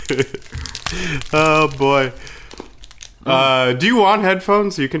Oh boy. Do you want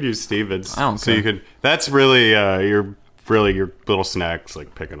headphones? You can use Steven's. I don't so care. you could. That's really your little snacks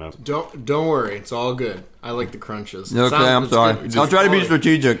like picking up. Don't worry, it's all good. I like the crunches. Okay, I'm sorry. I'll try to be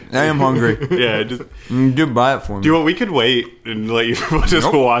strategic. I am hungry. Yeah. Just, Do buy it for me. do you want? We could wait and let you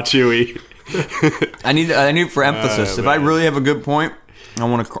just watch you eat. I need it for emphasis. If I really have a good point,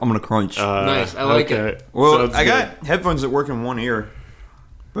 I'm gonna crunch. Nice, I like it. Well, Sounds I good. got headphones that work in one ear.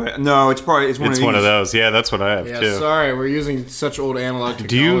 But no, it's one of It's these. one of those. Yeah, that's what I have Yeah, too. sorry, we're using such old analog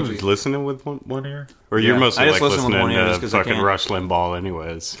Do you technology. listen to it with one ear, or Yeah, you're mostly I just like listen with listening one ear just to 'cause I fucking can't. Rush Limbaugh,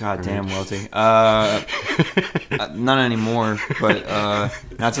 anyways? God damn, Welty. Not anymore, but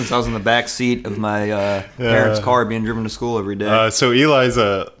not since I was in the back seat of my parents' car being driven to school every day. So Eli's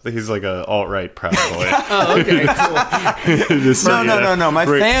he's like a alt-right proud boy. Oh, okay, cool. Just so you know. No. My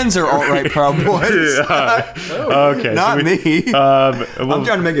We're- fans are alt-right proud boys. Okay, Not me. I'm I'm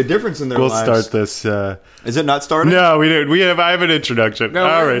trying to make a difference in their We'll lives. start this. Is it not starting? No, we didn't. I have an introduction. No,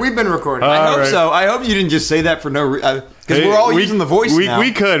 All right. we've been recording. I hope right. so. I hope you didn't just say that for no reason. Because Hey, we're all we- using the voice we- now.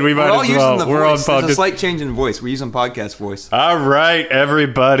 we could. We might We're all as using well. the We're on voice. There's a podcast. slight change in voice. We're using podcast voice. All right,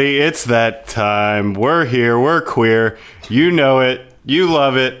 everybody, it's that time. We're here. We're queer. You know it. You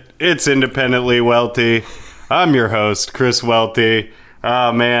love it. It's Independently Welty. I'm your host, Chris Welty.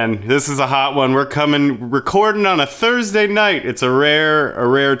 Oh man, this is a hot one. We're recording on a Thursday night. It's a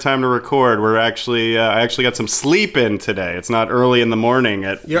rare time to record. We're actually, I actually got some sleep in today. It's not early in the morning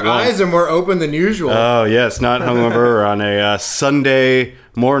at Your 1. eyes are more open than usual. Oh, yes, not hungover on a Sunday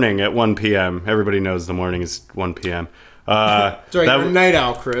morning at 1 p.m. Everybody knows the morning is 1 p.m. Sorry, you're a night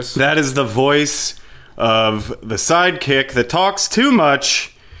owl, Chris. That is the voice of the sidekick that talks too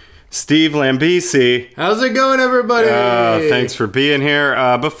much, Steve Lambisi. How's it going, everybody? Thanks for being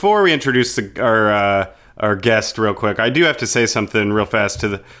here. Before we introduce our guest real quick, I do have to say something real fast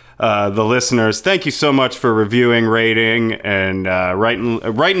to the listeners. Thank you so much for reviewing, rating, and writing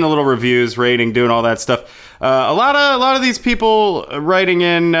the little reviews, rating, doing all that stuff. A lot of these people writing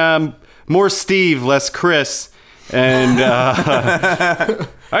in more Steve, less Chris. And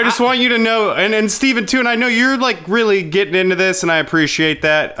I just want you to know, and Steven too, and I know you're like really getting into this, and I appreciate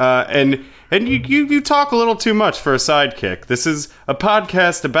that. And you talk a little too much for a sidekick. This is a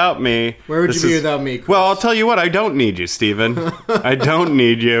podcast about me. Where would you be without me, Chris? Well, I'll tell you what, I don't need you, Steven. I don't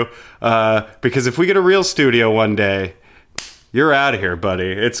need you. Because if we get a real studio one day, you're out of here,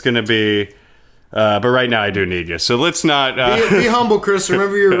 buddy. It's going to be... but right now I do need you. So let's not... Be humble, Chris.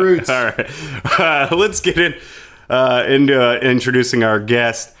 Remember your roots. All right. Let's get into introducing our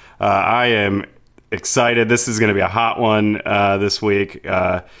guest. I am excited. This is going to be a hot one this week.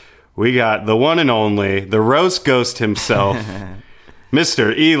 We got the one and only, the roast ghost himself,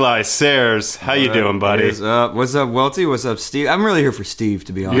 Mr. Eli Sayers. How you doing, buddy? What's up, Welty? What's up, Steve? I'm really here for Steve,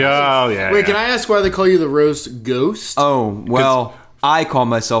 to be honest. Yeah. Wait, can I ask why they call you the roast ghost? Oh, well, I call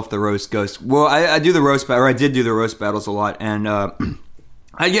myself the roast ghost. Well, I do the roast battle, or I did do the roast battles a lot, and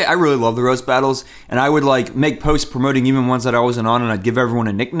I really love the roast battles, and I would like make posts promoting even ones that I wasn't on, and I'd give everyone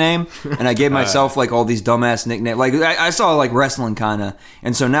a nickname, and I gave myself like all these dumbass nicknames. Like I saw like wrestling kind of,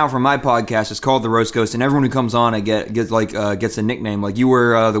 and so now for my podcast, it's called the Roast Ghost, and everyone who comes on, I gets a nickname. Like you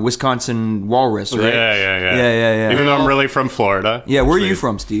were the Wisconsin Walrus, right? Yeah. Even though I'm really from Florida. Yeah, where are you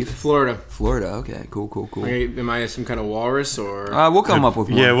from, Steve? Florida. Florida. Okay, cool. Am I some kind of walrus or? We'll come up with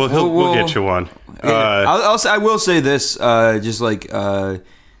one. Yeah, we'll get you one. I will say this, just like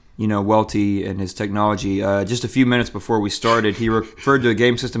Welty and his technology. Just a few minutes before we started, he referred to a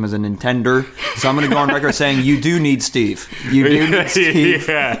game system as a Nintendo. So I'm going to go on record saying you do need Steve. You do need Steve.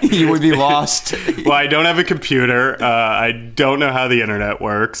 Yeah. You would be lost. Well, I don't have a computer. I don't know how the internet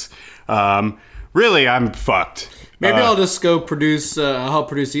works. Really, I'm fucked. Maybe I'll just go produce. I'll help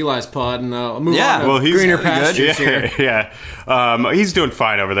produce Eli's pod, and I'll move on to well, he's greener good. pastures here. Yeah. He's doing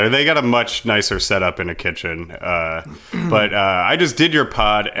fine over there. They got a much nicer setup in a kitchen. But I just did your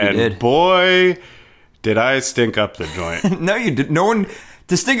pod, and boy, did I stink up the joint. No, you did. No one.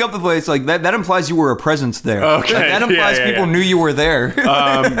 To stink up the place like that implies you were a presence there. Okay. That implies people knew you were there.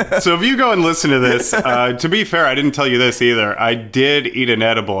 So if you go and listen to this, to be fair, I didn't tell you this either. I did eat an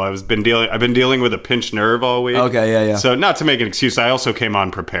edible. I've been dealing with a pinched nerve all week. Okay, yeah. So not to make an excuse, I also came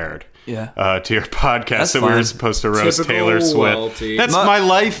on prepared. Yeah. To your podcast That's that we were fine. supposed to roast Typical Taylor Swift. Welty. That's my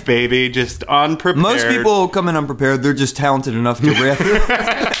life, baby. Just unprepared. Most people come in unprepared. They're just talented enough to riff.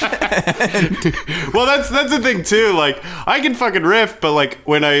 Well, that's the thing too. Like, I can fucking riff, but like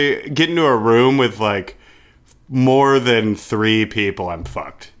when I get into a room with like more than 3 people, I'm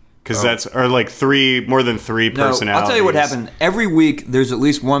fucked. Because more than three No, personalities. I'll tell you what happened. Every week, there's at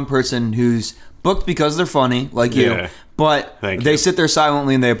least one person whose booked because they're funny, like you. Yeah. But Thank they you. sit there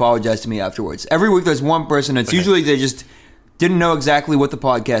silently and they apologize to me afterwards. Every week there's one person. It's usually they just didn't know exactly what the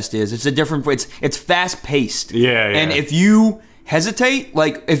podcast is. It's a different. It's fast paced. Yeah, yeah. And if you hesitate,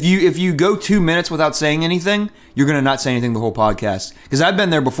 like if you go 2 minutes without saying anything, you're gonna not say anything the whole podcast. Because I've been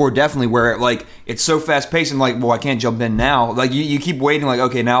there before, definitely, where like it's so fast paced and like, well, I can't jump in now. Like you keep waiting, like,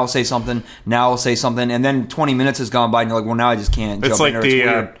 okay, now I'll say something, and then 20 minutes has gone by, and you're like, well, now I just can't. It's jump like in, or the.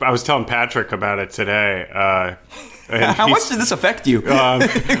 weird. I was telling Patrick about it today. And How he's- much did this affect you? no,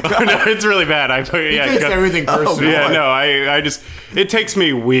 it's really bad. He takes everything Oh, personal. Yeah, no, I just it takes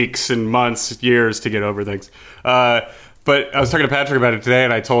me weeks and months, years to get over things. But I was talking to Patrick about it today,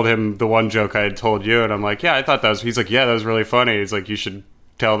 and I told him the one joke I had told you, and I'm like, yeah, I thought that was. He's like, yeah, that was really funny. He's like, you should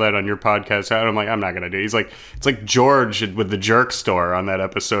tell that on your podcast. And I'm like, I'm not gonna do it. He's like, it's like George with the jerk store on that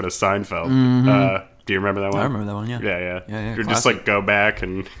episode of Seinfeld. Do you remember that one? I remember that one, yeah. Yeah. You just classic. like go back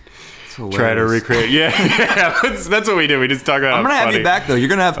and It's try to hilarious. recreate. Yeah, that's what we do. We just talk about. I'm gonna how have funny. you back though. You're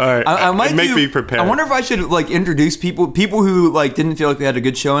gonna have. All right. I might Make do- me prepared. I wonder if I should like introduce people who like didn't feel like they had a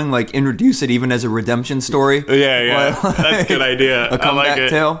good showing. Like introduce it even as a redemption story. Yeah, Like, that's a good idea. A comeback I like it.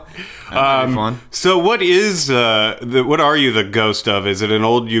 tale. That'd be fun. So, what is what are you the ghost of? Is it an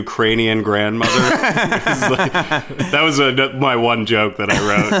old Ukrainian grandmother? It's like- that was my one joke that I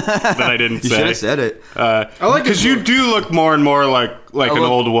wrote that I didn't You say. should have said it. I like Because it. you do look more and more like an look-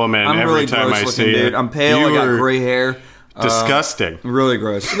 old woman I'm every really time gross I looking, see dude. you. I'm pale. You I got are gray hair. disgusting. Really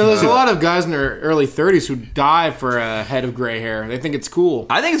gross. You know, there's a lot of guys in their early 30s who die for a head of gray hair. They think it's cool.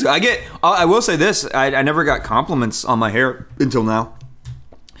 I think it's. I will say this. I never got compliments on my hair until now.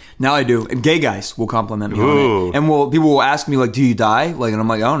 Now I do, and gay guys will compliment me on Ooh. it, and people will ask me like, "Do you die?" Like, and I'm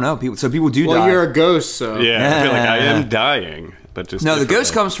like, "I don't know." People do Well, die. you're a ghost, so. Yeah, I feel like I Yeah. am dying, but just No, the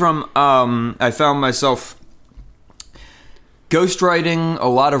ghost differently. comes from. I found myself ghostwriting a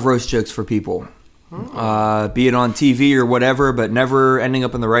lot of roast jokes for people, be it on TV or whatever, but never ending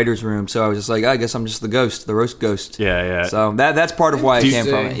up in the writers' room. So I was just like, I guess I'm just the ghost, the roast ghost. Yeah. So that's part of why I came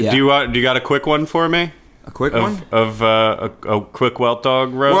from it. Yeah. Do you got a quick one for me? A quick one? Of a quick Welt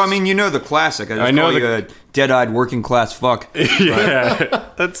Dog roast? Well, I mean, you know the classic. I just I know call the- you a dead-eyed working class fuck. Yeah,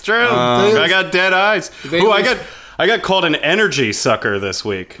 that's true. I got dead eyes. They Ooh, always- I got called an energy sucker this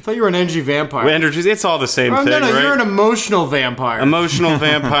week. I thought you were an energy vampire. Energy, it's all the same Oh, thing, no, right? you're an emotional vampire. Emotional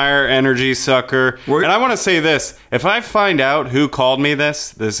vampire, energy sucker. We're- And I want to say this: if I find out who called me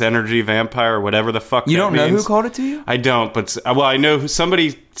this energy vampire, or whatever the fuck You that don't know means, who called it to you? I don't, but I know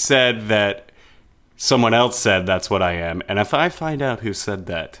somebody said that. Someone else said that's what I am, and if I find out who said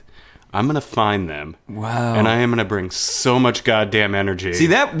that, I'm gonna find them. Wow. And I am gonna bring so much goddamn energy. See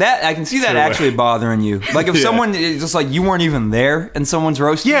that I can see that So, actually bothering you. Like if Yeah. someone is just like you weren't even there and someone's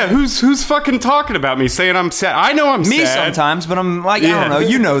roasting. Yeah, who's fucking talking about me, saying I'm sad? I know I'm Me sad. sometimes, but I'm like, I Yeah. don't know.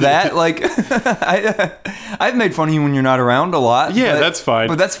 You know that. Like, I've made fun of you when you're not around a lot. Yeah, but- that's fine.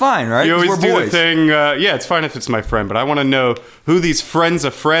 But that's fine, right? You 'Cause always we're do boys. the thing. Yeah, it's fine if it's my friend, but I want to know who these friends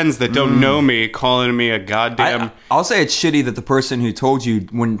of friends that don't know me calling me a goddamn. I'll say it's shitty that the person who told you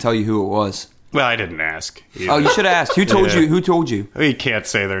wouldn't tell you who it was. Well, I didn't ask. Oh, you should have asked. Who told Yeah. you? Who told you? We can't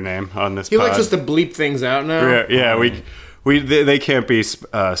say their name on this. He pod. likes us to bleep things out now. Yeah, they can't be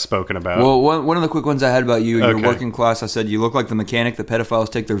spoken about. Well, one of the quick ones I had about you, you're Okay. working class. I said you look like the mechanic that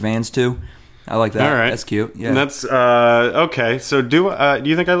pedophiles take their vans to. I like that. All right, That's cute. Yeah. And that's okay. So do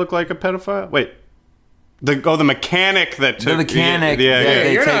you think I look like a pedophile? Wait, the mechanic that took the mechanic. Yeah, that yeah.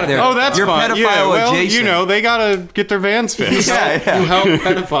 they you're take not a their, Oh, that's you're fine. pedophile Yeah, well, adjacent. you know, they gotta get their vans fixed. Yeah, You yeah. help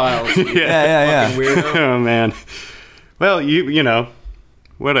pedophiles. Yeah. Weirdo. Oh man. Well, you know,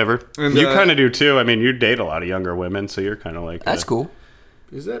 whatever. And, You kind of do too. I mean, you date a lot of younger women, so you're kind of like That's cool.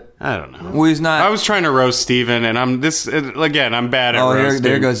 Is that? I don't know. Well, he's not. I was trying to roast Steven, and I'm again. I'm bad at Oh, roasting.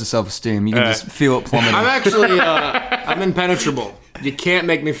 there goes the self-esteem. You can just feel it plummeting. I'm actually, I'm impenetrable. You can't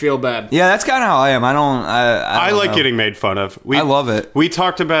make me feel bad. Yeah, that's kind of how I am. I don't. I don't like know. getting made fun of. I love it. We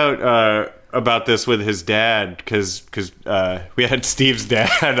talked about this with his dad because we had Steve's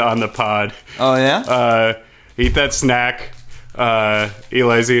dad on the pod. Oh yeah. Eat that snack.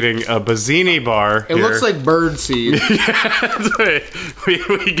 Eli's eating a Bazzini bar. It looks like bird seed. we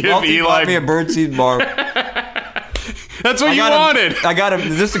give Malty bought me a Eli. birdseed bar. That's what you wanted. I got him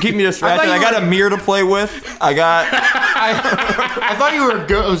just to keep me distracted. I I thought got you a mirror to play with. I got. I thought you were a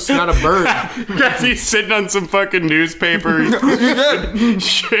ghost, not a bird. He's sitting on some fucking newspaper.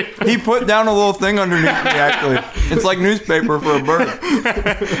 Shit. He put down a little thing underneath me. Actually, it's like newspaper for a bird.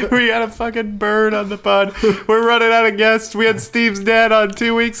 We got a fucking bird on the pod. We're running out of guests. We had Steve's dad on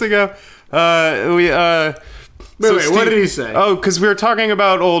 2 weeks ago. Wait, what did he say? Oh, because we were talking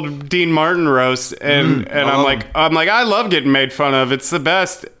about old Dean Martin roast, and I'm like, I love getting made fun of. It's the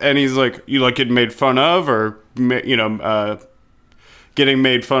best. And he's like, you like getting made fun of, or getting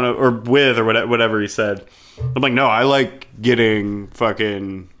made fun of, or with, or whatever he said. I'm like, no, I like getting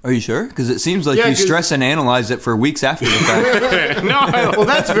fucking. Are you sure? Because it seems like you stress and analyze it for weeks after the fact. Well,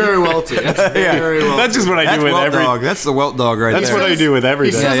 that's very welty. That's very welty. That's just what I do with Welt every dog. That's the Welt dog right there. That's what I do with He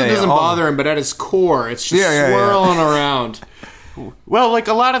everything. says it doesn't bother him, but at his core, it's just swirling around. Well, like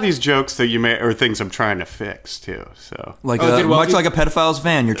a lot of these jokes that you may are things I'm trying to fix too. So like much like a pedophile's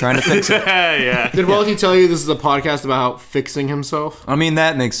van, you're trying to fix it. Yeah. Did Welty tell you this is a podcast about fixing himself? I mean,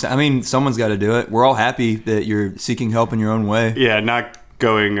 that makes sense. I mean, someone's got to do it. We're all happy that you're seeking help in your own way. Yeah, not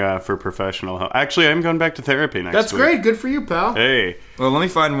going for professional help. Actually, I'm going back to therapy next week. That's great. Good for you, pal. Hey. Well, let me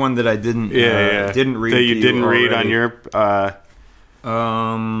find one that I didn't didn't read. That you didn't read on your.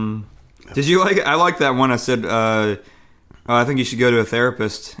 Did you like it? I like that one. I said. I think you should go to a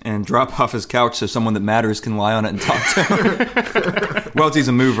therapist and drop off his couch so someone that matters can lie on it and talk to him. Welty's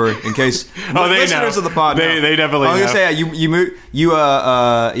a mover, in case listeners of the pod know. They definitely know. I was gonna say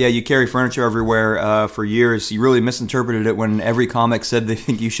you carry furniture everywhere for years. You really misinterpreted it when every comic said they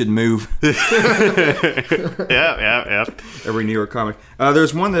think you should move. Yeah. Every New York comic.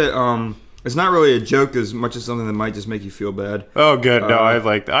 There's one that it's not really a joke as much as something that might just make you feel bad. Oh, good. No,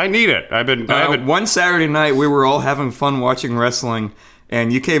 I need it. One Saturday night, we were all having fun watching wrestling,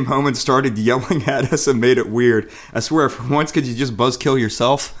 and you came home and started yelling at us and made it weird. I swear, for once, could you just buzzkill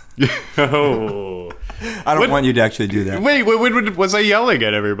yourself? Oh. I don't want you to actually do that. Wait, was I yelling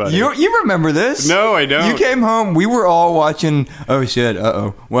at everybody? You remember this? No, I don't. You came home, we were all watching, oh shit,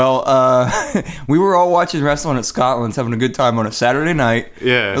 well, we were all watching wrestling at Scotland's, having a good time on a Saturday night.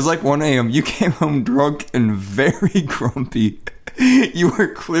 Yeah. It was like 1 a.m. You came home drunk and very grumpy. You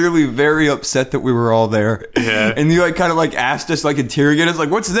were clearly very upset that we were all there. Yeah. And you kind of asked us, interrogated us,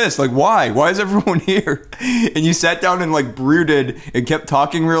 what's this? Why? Why is everyone here? And you sat down and brooded and kept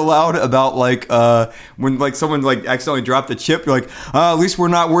talking real loud about when someone accidentally dropped the chip. You're at least we're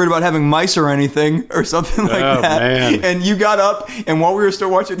not worried about having mice or anything or something like that. Man. And you got up, and while we were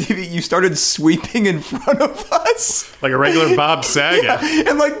still watching TV, you started sweeping in front of us. Like a regular Bob Saget. Yeah,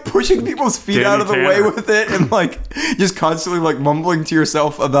 and pushing people's feet Danny out of the Tanner. way with it, and just constantly mumbling to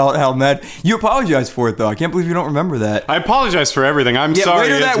yourself about how mad. You apologized for it though. I can't believe you don't remember that. I apologize for everything. I'm sorry.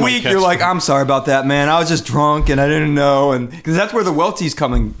 Later that week, you're I'm sorry about that, man. I was just drunk and I didn't know, and because that's where the Welties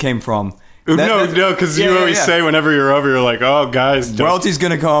came from. No, because you always say whenever you're over, you're like, oh, guys. Welty's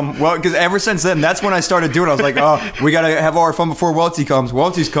going to come. Well, because ever since then, that's when I started doing it. I was like, oh, we got to have all our fun before Welty comes.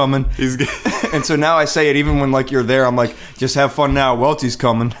 Welty's coming. And so now I say it even when you're there. I'm like, just have fun now. Welty's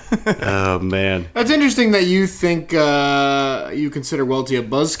coming. Oh, man. That's interesting that you think you consider Welty a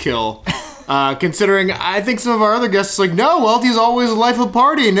buzzkill. Considering I think some of our other guests no, Welty's always a life of the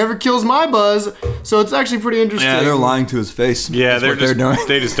party and never kills my buzz. So it's actually pretty interesting. Yeah, they're lying to his face. Yeah, they're doing.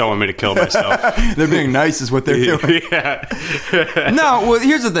 They just don't want me to kill myself. They're being nice is what they're doing. Yeah. No, well,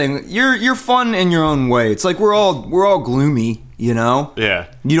 here's the thing. You're fun in your own way. It's we're all gloomy, you know? Yeah.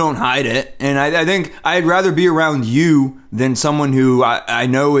 You don't hide it. And I think I'd rather be around you than someone who I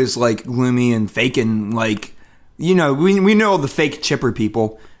know is gloomy and faking we know the fake chipper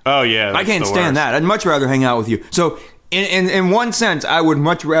people. Oh, yeah. I can't stand that. I'd much rather hang out with you. So, in one sense, I would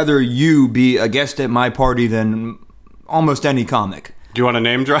much rather you be a guest at my party than almost any comic. Do you want a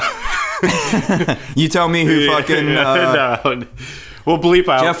name drop? You tell me who fucking... no. We'll bleep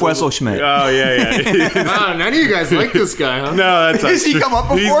out. Jeff Wesselschmidt. Oh, yeah. None of you guys like this guy, huh? No, that's Has he come up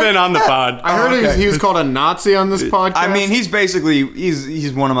before? He's been on the pod. I heard he was called a Nazi on this podcast. I mean, he's basically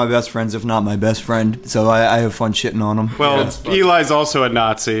he's one of my best friends, if not my best friend. So I have fun shitting on him. Well, Eli's also a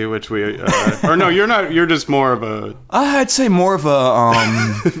Nazi, which we or no, you're not. You're just more of a. I'd say more of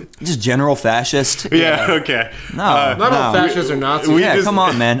a just general fascist. Yeah. Okay. No, not all fascists or Nazis. Yeah, come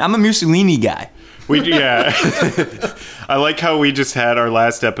on, man. I'm a Mussolini guy. I like how we just had our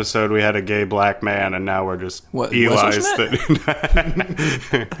last episode. We had a gay black man, and now we're just Eli's.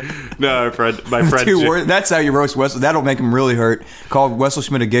 No, my friend. That's how you roast Wessel. That'll make him really hurt. Call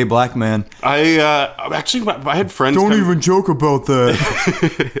Wesselschmidt a gay black man. I had friends. Don't even joke about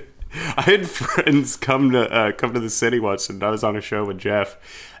that. I had friends come to the city once, and I was on a show with Jeff,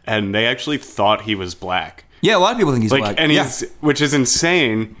 and they actually thought he was black. Yeah, a lot of people think he's black, and which is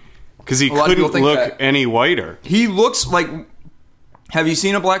insane. Because he couldn't look any whiter. He looks like... Have you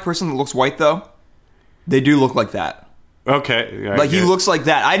seen a black person that looks white, though? They do look like that. Okay. He looks like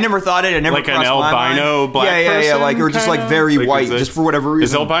that. I never thought it. It never crossed my mind. Like an albino black person? Yeah. Or just very white, just for whatever reason.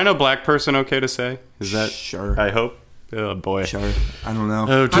 Is albino black person okay to say? Is that... Sure. I hope. Oh, boy. Sure. I don't know.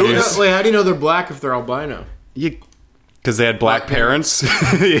 Oh, how do you know they're black if they're albino? Because they had black parents.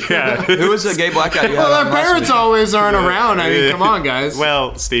 Yeah. Who was the gay black guy? Well, their parents always aren't around. I mean, come on, guys.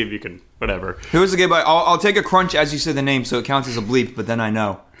 Well, Steve, you can whatever. Who was the gay black? I'll take a crunch as you say the name, so it counts as a bleep. But then I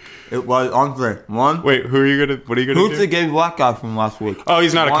know it was on three. One. Wait, who are you gonna? What are you gonna do? Who's the gay black guy from last week? Oh,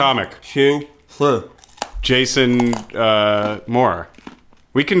 he's not a comic. 2, 3. Jason Moore.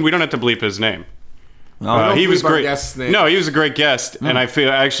 We don't have to bleep his name. Don't he was bleep our great. guest's name. No, he was a great guest, and I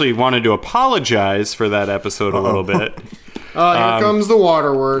actually wanted to apologize for that episode a little bit. Here comes the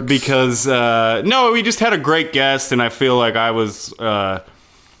waterworks. Because no, we just had a great guest, and I feel like I was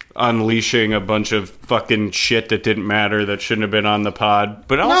unleashing a bunch of fucking shit that didn't matter, that shouldn't have been on the pod.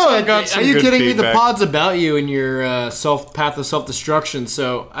 But also, I got some are you good kidding me? feedback. The pod's about you and your path of self-destruction.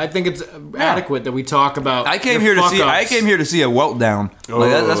 So I think it's adequate that we talk about. I came your here to see. fuck-ups. I came here to see a Weltdown.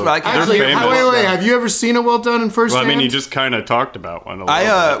 That's what I came. Actually, They're famous. wait. Have you ever seen a well done in first Well, I mean, hand? you just kind of talked about one a little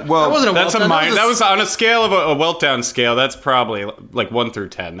bit. That wasn't a That's well a done. mind. That was on a scale of a Weltdown scale. That's probably like 1 through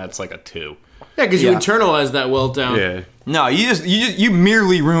 10. That's like a 2. Yeah, because you Yeah. internalized that well down. Yeah. No, you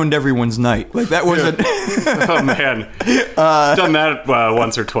merely ruined everyone's night. Like that wasn't. Oh man, done that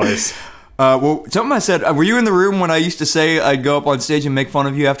once or twice. Well, something I said. Were you in the room when I used to say I'd go up on stage and make fun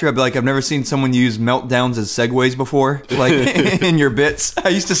of you after? I'd be like, I've never seen someone use meltdowns as segues before, like in your bits. I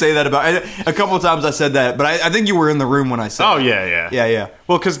used to say that about a couple of times. I said that, but I think you were in the room when I said. Oh that. yeah. Yeah.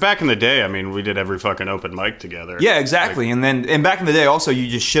 Well, because back in the day, I mean, we did every fucking open mic together. Yeah, exactly. And back in the day, also you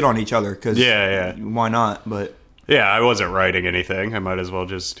just shit on each other because Yeah. why not? But Yeah, I wasn't writing anything. I might as well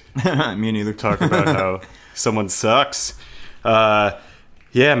just me neither. talk about how someone sucks.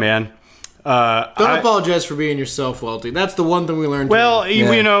 Yeah, man. Don't apologize for being yourself, Welty. That's the one thing we learned. Well, today.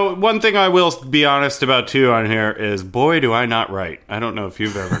 Yeah. you know, one thing I will be honest about too on here is, boy, do I not write. I don't know if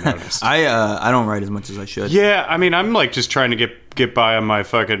you've ever noticed. I don't write as much as I should. Yeah, I mean, I'm like just trying to get by on my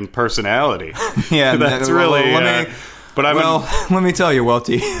fucking personality. Yeah, That's well, really. let me- but I'm let me tell you,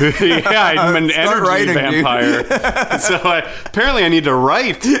 Welty. yeah, I'm an Start energy writing, dude. vampire. So apparently I need to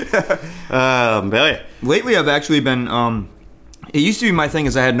write. Yeah. Lately, I've actually been. It used to be my thing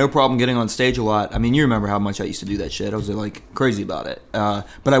is I had no problem getting on stage a lot. I mean, you remember how much I used to do that shit. I was like crazy about it.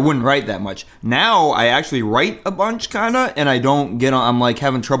 But I wouldn't write that much. Now I actually write a bunch, kind of, and I don't get on. I'm like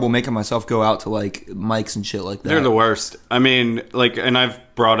having trouble making myself go out to like mics and shit like that. They're the worst. I mean, like, and I've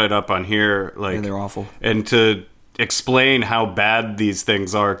brought it up on here, like, Yeah, they're awful. And to explain how bad these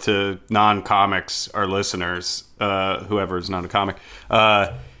things are to non-comics, our listeners, whoever is not a comic,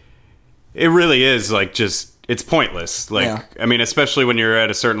 it really is like just. It's pointless. Like, Yeah. I mean, especially when you're at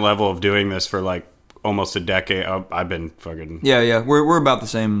a certain level of doing this for like almost a decade. I've been fucking. Yeah. We're about the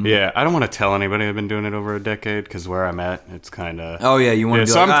same. Yeah, I don't want to tell anybody I've been doing it over a decade because where I'm at, it's kind of. Oh yeah, you want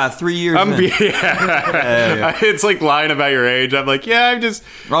to be like 3 years. I'm in. yeah. It's like lying about your age. I'm like, yeah, I'm just.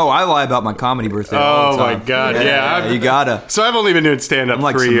 Oh, I lie about my comedy birthday. all Oh the my time. god, yeah. you gotta. So I've only been doing stand up I'm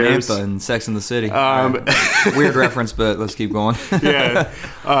like 3 years. Samantha in Sex and the City. Weird reference, but let's keep going. Yeah,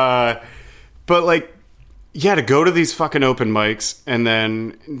 but like. Yeah, to go to these fucking open mics and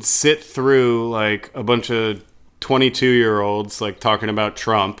then sit through like a bunch of 22-year-olds like talking about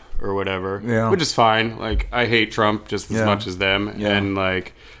Trump or whatever, Yeah. which is fine. Like, I hate Trump just as Yeah. much as them, Yeah. and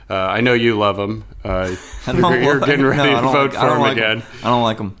like I know you love him. I You're like- getting ready no, I to don't vote like- I for don't him like again. I don't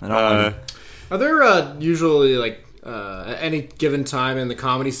like him. I don't like him. Are there usually like at any given time in the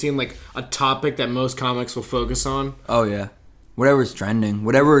comedy scene like a topic that most comics will focus on? Oh yeah, whatever's trending,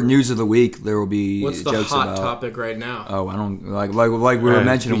 whatever news of the week, there will be What's the jokes hot about. topic right now? Oh, I don't like we were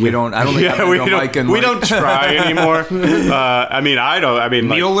mentioning. We don't. I don't think Yeah, I've we been don't. Mike and, We like, don't try anymore. I mean, I don't. I mean,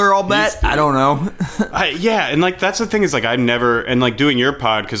 like, Mueller, I'll bet. I don't know. yeah, and like that's the thing is like I never and like doing your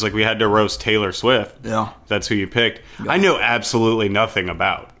pod because like we had to roast Taylor Swift. Yeah. That's who you picked. I know absolutely nothing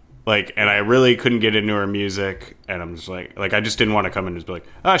about. Like, and I really couldn't get into her music, and I'm just like I just didn't want to come in and just be like,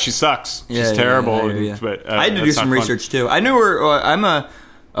 oh, she sucks, she's terrible. Yeah. But I had to do that's some not fun. research too. I knew her. I'm a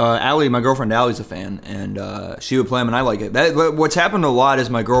Allie, my girlfriend Allie's a fan, and she would play them, and I like it. What's happened a lot is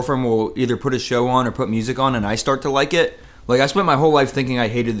my girlfriend will either put a show on or put music on, and I start to like it. Like I spent my whole life thinking I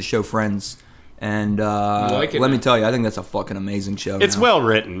hated the show Friends, and like it let me now. tell you, I think that's a fucking amazing show. It's now. well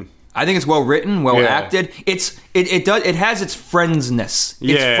written. I think it's well written, well Yeah. acted. It has its friendsness. Its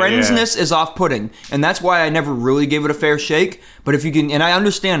Yeah, friendsness is off putting, and that's why I never really gave it a fair shake. But if you can, and I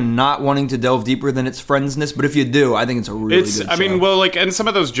understand not wanting to delve deeper than its friendsness, but if you do, I think it's a really good show. I mean, well, like, and some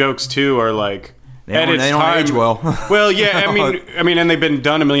of those jokes too are like. They don't age well. Well, yeah, I mean, and they've been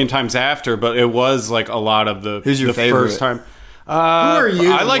done a million times after, but it was like a lot of the. Who's your the favorite? First time. Who are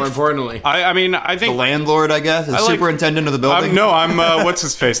you? I like. more importantly, I mean, I think the landlord, I guess, the like- superintendent of the building. No, I'm what's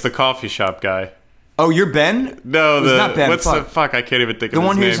his face, the coffee shop guy. Oh, you're Ben? No, It's not Ben. what's fuck. the fuck? I can't even think The of his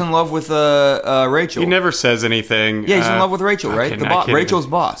one name. who's in love with Rachel. He never says anything. Yeah, he's in love with Rachel, right? fucking, I can't Rachel's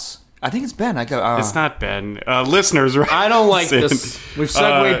even- boss. I think it's Ben. It's not Ben. Listeners, right? I don't like this. We've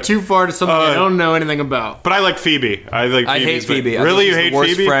segued too far to something I don't know anything about. But I like Phoebe. I hate Phoebe. I Really, think you she's hate the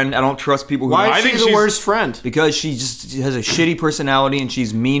worst Phoebe? friend. I don't trust people who. Why I is think she the she's- worst friend? Because she just has a shitty personality and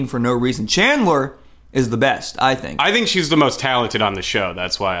she's mean for no reason. Chandler is the best, I think. I think she's the most talented on the show.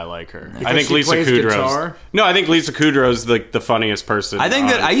 That's why I like her. I think she Lisa plays Kudrow's. guitar? No, I think Lisa Kudrow's like the funniest person. I think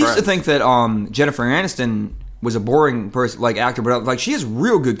that on I used to Friends. think that Jennifer Aniston was a boring person, like actor, but like she has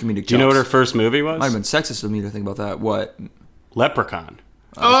real good comedic. Do you know what her first movie was? Might have been sexist of me to think about that. What? Leprechaun.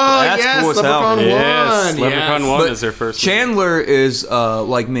 Oh, that's yes, cool as hell. Leprechaun 1. Yes, Leprechaun 1 But is her first. Chandler is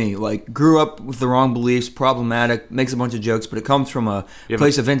like me, like grew up with the wrong beliefs, problematic, makes a bunch of jokes, but it comes from a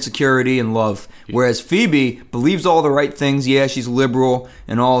place of insecurity and love. Whereas Phoebe believes all the right things. Yeah, she's liberal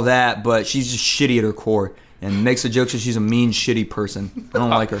and all that, but she's just shitty at her core and makes the jokes that she's a mean, shitty person. I don't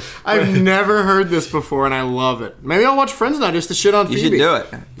like her. I've never heard this before, and I love it. Maybe I'll watch Friends now just to shit on You Phoebe. should do it.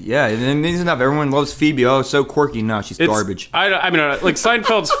 Yeah, it means enough. Everyone loves Phoebe. Oh, so quirky. No, she's garbage. I mean, like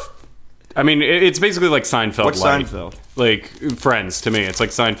Seinfeld's. I mean, it's basically like Seinfeld What's light. Seinfeld? Like Friends to me, it's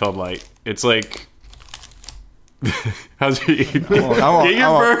like Seinfeld light. It's like. How's your get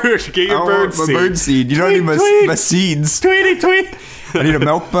your bird? Get your bird seed. bird seed. You don't Tweet, need tweet. my seeds. Tweety tweet. I need a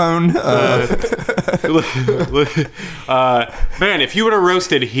milk bone. Man, if you would have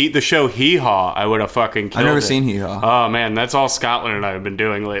roasted the show Hee Haw, I would have fucking killed I've never it. seen Hee Haw. Oh man, that's all Scotland and I have been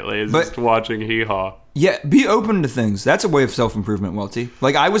doing lately. Is But- just watching Hee Haw. Yeah, be open to things. That's a way of self-improvement, Welty.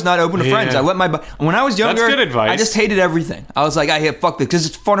 Like, I was not open to friends. Yeah. I let when I was younger, good advice. I just hated everything. I was like, I hate fuck this, because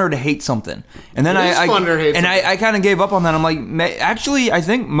it's funner to hate something. And then It is funner to hate something. I kind of gave up on that. I'm like, actually, I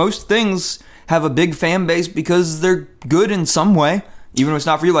think most things have a big fan base because they're good in some way. Even if it's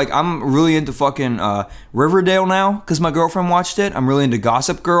not for you. Like, I'm really into fucking Riverdale now, because my girlfriend watched it. I'm really into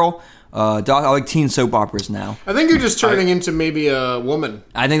Gossip Girl. I like teen soap operas now. I think you're just turning into maybe a woman.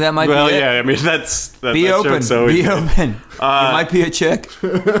 I think that might Well, be it. yeah, I mean that Be that open. joke's always- Be open. You might be a chick.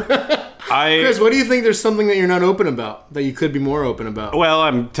 Chris, what do you think there's something that you're not open about, that you could be more open about? Well,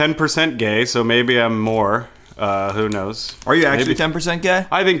 I'm 10% gay, so maybe I'm more. Who knows? Are you actually Maybe. 10% gay?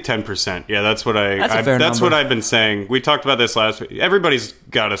 I think 10%. Yeah, that's what That's a fair that's number. what I've been saying. We talked about this last week. Everybody's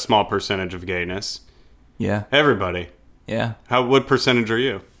got a small percentage of gayness. Yeah. Everybody. Yeah. What percentage are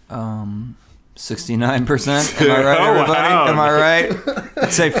you? 69%. Am I right, Oh, everybody? wow. Am I right?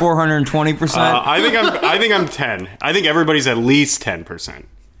 I'd say 420%. I think I'm 10. I think everybody's at least 10%.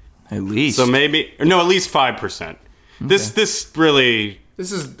 At least. So maybe no, at least 5%. This really,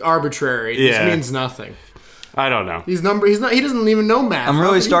 This is arbitrary. Yeah. This means nothing. I don't know. He's not. He doesn't even know math. I'm How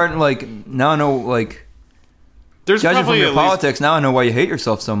really could he- starting, like, now I know, like, There's judging from probably your at least. politics, now I know why you hate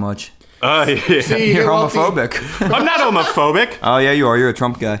yourself so much. Yeah. See, You're Welty- homophobic. I'm not homophobic. Oh, yeah, you are. You're a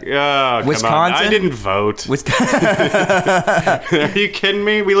Trump guy. Oh, come on. Wisconsin? I didn't vote. Yeah, Are you kidding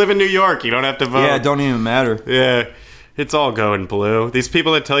me? We live in New York. You don't have to vote. it don't even matter. Yeah. It's all going blue. These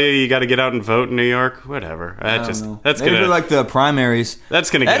people that tell you got to get out and vote in New York, whatever. That's Maybe gonna for, like, the primaries. that's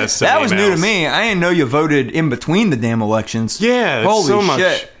gonna get us some That was new to emails. me. I didn't know you voted in between the damn elections. Yeah, it's Holy so much.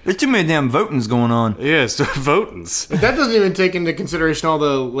 shit. There's too many damn votings going on. Yeah, so votings. That doesn't even take into consideration all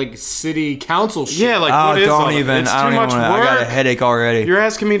the like city council shit. Yeah, like Oh, what is all don't of it? even. It's I don't too even much want to. work. I got a headache already. You're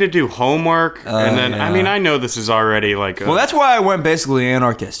asking me to do homework, and then yeah. I mean I know this is already like. Well, that's why I went basically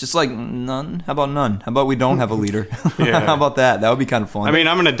anarchist. Just like none. How about none? How about we don't have a leader? Yeah. How about that? That would be kind of fun. I mean,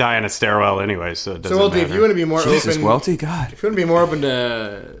 I'm gonna die in a stairwell anyway, so it doesn't So, Welty, matter. if you want to be more Jesus, open, Welty, God. if you want to be more open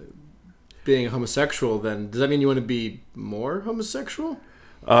to being homosexual, then does that mean you want to be more homosexual?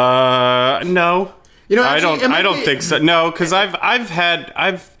 No. You know, I actually, don't. it might I don't be- think so. No, because I've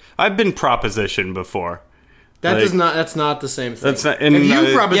been propositioned before. That Like- does not. That's not the same thing. That's not- and, if you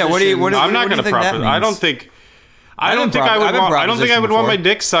uh, proposition, Yeah, what do you- what do- I'm not do you going to think that propose. I means? don't think. I I've don't been think I prop- would I've been want. I don't think I would want my propositioned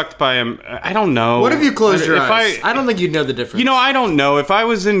dick sucked by him. I don't know. What if you closed your If eyes? I don't think you'd know the difference. You know, I don't know if I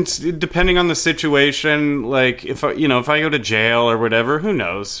was in. Depending on the situation, like if I go to jail or whatever, who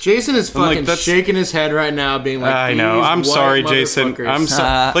knows? Jason is like, fucking that's- shaking his head right now, being like, I know. "These I'm white sorry, Jason. motherfuckers." I'm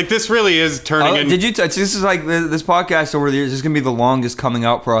sorry. Like this really is turning Oh, into. did you? This is like this podcast over the years. This is gonna be the longest coming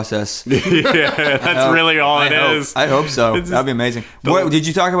out process. Yeah, that's really all it is. I hope so. It's just- That'd be amazing. What, did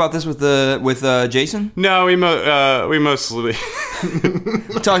you talk about this with Jason? No, we mostly.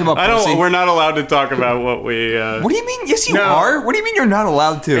 Talking about pussy. We're not allowed to talk about what we. What do you mean? Yes, you No. are. What do you mean you're not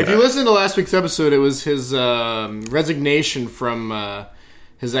allowed to? If you listen to last week's episode, it was his resignation from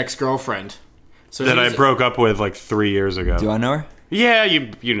his ex-girlfriend. So that I he's- broke up with like 3 years ago. do I know her? Yeah,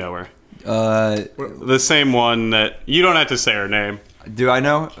 you know her. Uh, The same one that you don't have to say her name. do I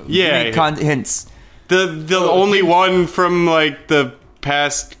know? Yeah, Give me yeah. hints. The only one from like the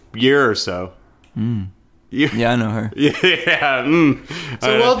past year or so. Yeah, I know her. Yeah.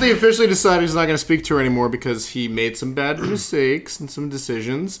 So Welty officially decided he's not going to speak to her anymore because he made some bad mistakes and some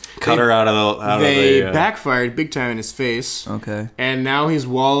decisions. Cut her out of the. They backfired big time in his face. Okay. And now he's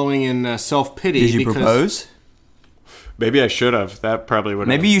wallowing in self-pity. Did you propose? Maybe I should have. That probably would.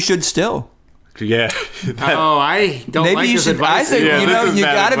 Maybe you should still. Yeah. Oh, I don't Maybe like you this should. advice. I think Yeah, you this know is you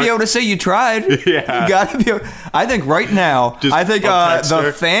bad got to be advice. able to say you tried. Yeah. You got to be. I think right now. Just I think text her.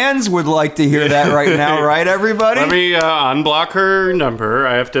 the fans would like to hear that right now, right? Everybody. Let me unblock her number.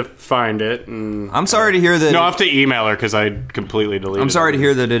 I have to find it. And, I'm sorry to hear that. no, I have to email her because I completely deleted. I'm sorry it. to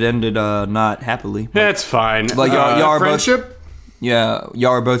hear that it ended not happily. That's fine. Like y'all are both. Friendship? Yeah,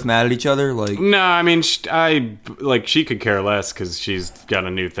 y'all are both mad at each other. Like. No, I mean, she could care less because she's got a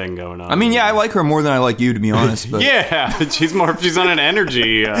new thing going on. I mean, yeah, I like her more than I like you, to be honest. But Yeah, she's on an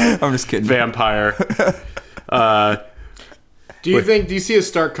energy I'm just kidding. vampire. Do you see a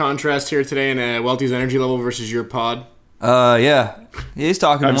stark contrast here today in Welty's energy level versus your pod? Yeah, he's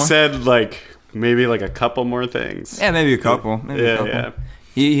talking I've more. said maybe a couple more things. Yeah, maybe a couple. Maybe a couple. Yeah.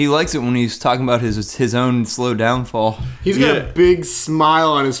 He likes it when he's talking about his own slow downfall. He's got Yeah. a big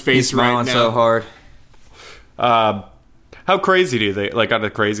smile on his face He's smiling right now. so hard. How crazy do they on a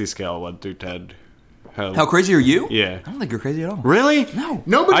crazy scale? What do Ted? How crazy are you? Yeah. I don't think you're crazy at all. Really? No.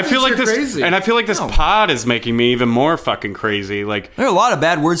 Nobody I feel thinks like you're this, crazy. and I feel like this No. pod is making me even more fucking crazy. Like, There are a lot of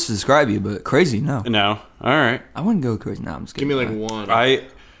bad words to describe you, but crazy, no. no, all right. I wouldn't go crazy. No, I'm just Give kidding. me like one.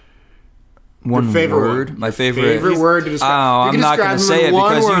 One Your favorite word. word. My favorite. word to Oh, describe. You I'm can not going to describe say him it in one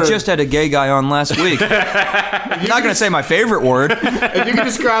because word. you just had a gay guy on last week. I'm not going to say my favorite word. If you could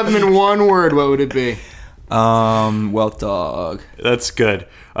describe him in one word, what would it be? Wealth dog. That's good.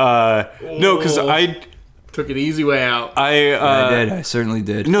 No, because I Took it easy way out. I did. I certainly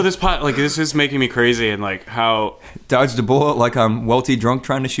did. no, this pot this is making me crazy, and how Dodged a bullet like I'm welty drunk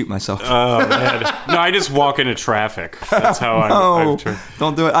trying to shoot myself. oh man, no, I just walk into traffic. That's how No, I've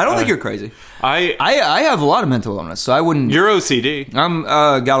don't do it. I don't think you're crazy. I I have a lot of mental illness, so I wouldn't. you're OCD. I'm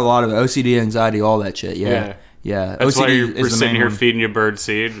got a lot of OCD, anxiety, all that shit. Yeah, yeah. That's why OCD we're is the sitting main here one. feeding you bird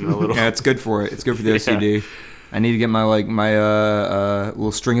seed and a little. Yeah, it's good for it. It's good for the OCD. I need to get my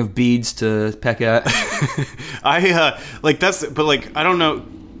little string of beads to peck at. I I don't know.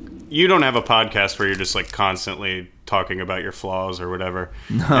 You don't have a podcast where you're just constantly talking about your flaws or whatever.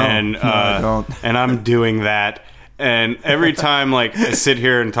 No, I don't. And I'm doing that. And every time I sit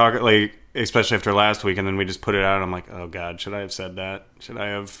here and talk especially after last week, and then we just put it out, I'm like, oh god, should I have said that? Should I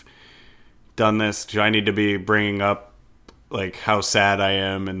have done this? Do I need to be bringing up how sad I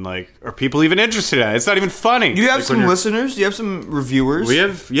am, and are people even interested in it? It's not even funny. Do you have when some you're- listeners? Do you have some reviewers? We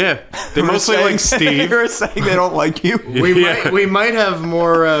have, yeah. They mostly like Steve. You're saying they don't like you. We might have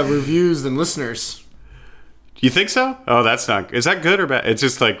more reviews than listeners. You think so? Oh, that's not. Is that good or bad? It's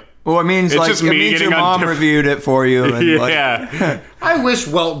just Well, it means It's just me it means getting your on mom different- reviewed it for you. And yeah. I wish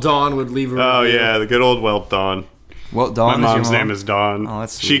Welt Dawn would leave a Oh review. yeah, the good old Welt Dawn. Well, My Dawn. mom's is your name mom? is Dawn. Oh,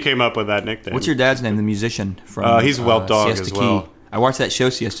 that's she sweet. came up with that nickname. What's your dad's name? The musician from. He's Welt Dog Siesta as Key. well. I watched that show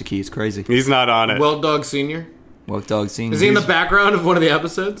Siesta Key. It's crazy. He's not on it. Welt Dog Senior. Welt Dog scene. Is he in the background of one of the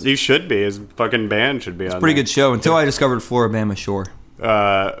episodes? He should be. His fucking band should be on. Pretty good show until I discovered Floribama Shore.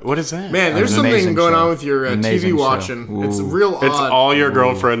 What is that? Man, there's An something amazing going show. on with your Amazing TV show. watching. It's Ooh. real odd. It's all your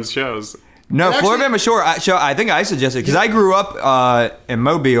girlfriend's shows. No, Actually- Floribama Shore. I think I suggested because I grew up in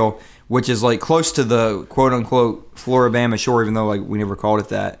Mobile, which is close to the quote unquote Floribama Shore, even though we never called it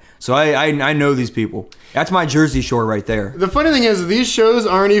that. So I know these people. That's my Jersey Shore right there. The funny thing is, these shows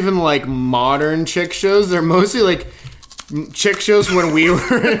aren't even modern chick shows. They're mostly chick shows from when we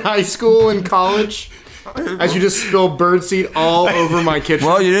were in high school and college. As you just spill birdseed all over my kitchen.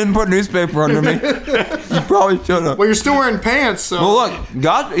 Well, you didn't put newspaper under me. You probably should have. Well, you're still wearing pants, so. Well, look,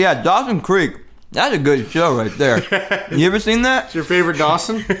 Dawson Creek. That's a good show right there. You ever seen that? It's your favorite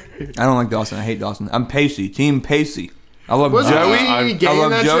Dawson? I don't like Dawson. I hate Dawson. I'm Pacey. Team Pacey. I love Was Joey. he gay I in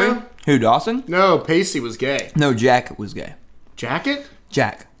love that Joey. show? Who, Dawson? No, Pacey was gay. No, Jack was gay. Jacket?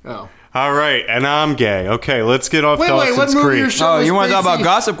 Jack. Oh. All right, and I'm gay. Okay, let's get off Wait, Dawson's what movie Creek. your show Oh, was you want to talk Pacey? about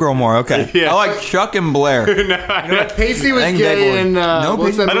Gossip Girl more? Okay. Yeah. I like Chuck and Blair. Pacey was Dang, gay Deadwood. in. No,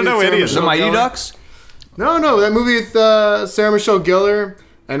 what's that I don't movie know with Sarah any of The Michelle Mighty Gellar? Ducks? No, that movie with Sarah Michelle Gellar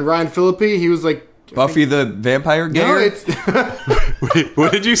and Ryan Phillippe. He was Buffy the Vampire No, Gayer? it's.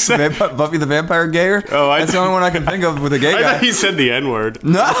 What did you say? Buffy the Vampire Gayer? Oh, That's the only one I can think of with a gay I guy. thought he said the N word.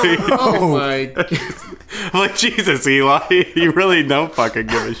 No. Oh my. I'm like, Jesus, Eli, you really don't fucking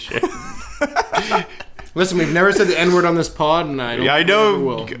give a shit. Listen, we've never said the N word on this pod, and I don't. Yeah, I think we know. ever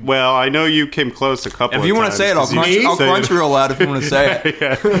will. Well, I know you came close a couple. If of you want to times, say it, I'll 'cause you crunch, I'll say crunch it. real loud if you want to say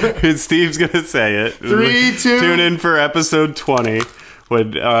it. Yeah, Steve's gonna say it. 3, 2. Tune in for episode 20.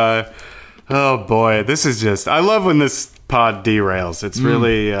 When, oh boy, this is just. I love when this pod derails. It's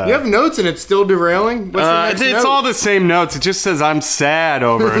really. You have notes, and it's still derailing. What's your next it's note? all the same notes. It just says I'm sad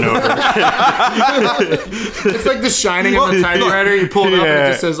over and over. It's like The Shining on the typewriter. You pull it up, and Yeah. it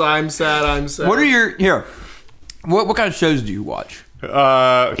just says, "I'm sad. I'm sad." What are your here? What kind of shows do you watch?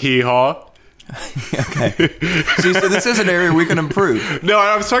 Hee haw. Okay. See, so this is an area we can improve. No,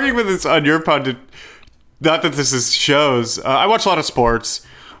 I was talking about this on your pod. Not that this is shows. I watch a lot of sports.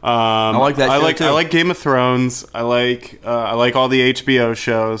 I like that show, too. I like Game of Thrones. I like all the HBO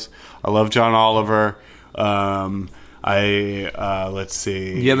shows. I love John Oliver. Let's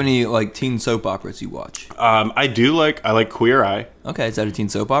see. Do you have any like teen soap operas you watch? I like Queer Eye. Okay, is that a teen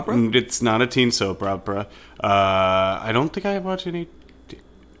soap opera? It's not a teen soap opera. I don't think I watch any.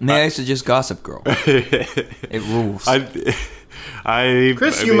 May I suggest Gossip Girl? It rules.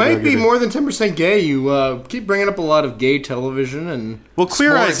 Chris, you might be more than 10% gay. You keep bringing up a lot of gay television, and Well,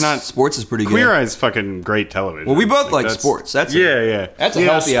 Queer Eye's not. Sports is pretty good. Queer Eye's fucking great television. Well, we both like that's- sports. That's Yeah. That's a yeah,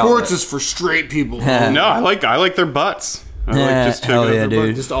 healthy sports outlet. is for straight people. No, I like their butts. I like just hell checking yeah, out their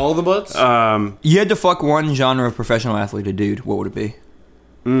dude. Just all the butts. You had to fuck one genre of professional athlete, a dude. What would it be?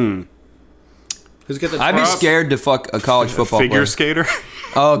 Who's got the I'd be top? scared to fuck a college football Figure player. skater.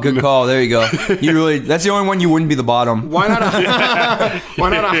 Oh, good call. There you go. You really. That's the only one you wouldn't be the bottom. Why not a why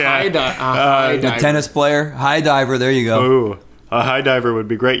not a Yeah. high dive? The tennis player, high diver. There you go. Ooh, a high diver would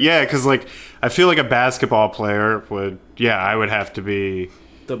be great. Yeah, because like I feel like a basketball player would. Yeah, I would have to be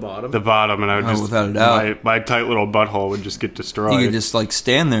The bottom. the bottom, and I would just without a doubt. my tight little butthole would just get destroyed. You could just like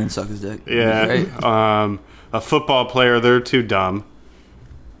stand there and suck his dick. It'd be yeah. great. A football player, they're too dumb.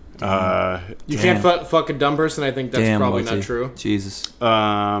 You can't fuck a dumb person. I think that's Damn, probably Walty. not true. Jesus.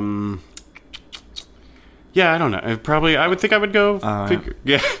 Yeah, I don't know. I would think I would go. right.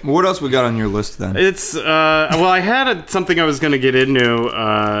 Yeah. What else we got on your list then? It's well, I had something I was going to get into,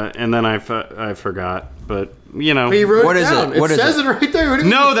 and then I forgot. But you know, But you wrote What it is down. it? What is says it? it right there. What do you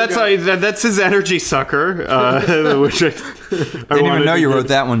no, mean that's you forgot? that's his energy sucker, which I Didn't even know you wrote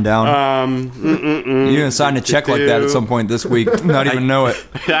that one down. You're gonna sign a check like that at some point this week. Not even know it.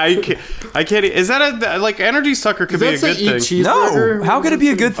 I can't. Is that a like energy sucker could Does be that a say good eat thing? cheeseburger? No. How could it be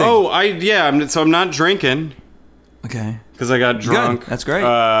a good thing? Oh, so I'm not drinking Okay. because I got drunk. That's great.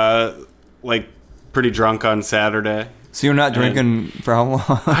 Like pretty drunk on Saturday. So you're not drinking for how long?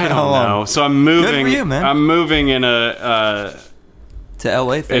 I don't know. So I'm moving. Good for you, man. I'm moving in a To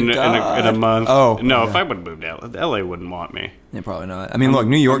LA, thank in God. a month. Oh. no! Yeah. If I would move to LA wouldn't want me. Yeah, probably not. I mean, look,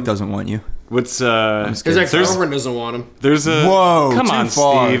 New York doesn't want you. What's His ex-girlfriend doesn't want him. There's a Whoa, Come too on,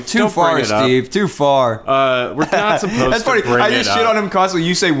 far. Steve. Too Don't far, bring it up. Steve. Too far. We're not supposed That's funny. to bring I it just up. shit on him constantly.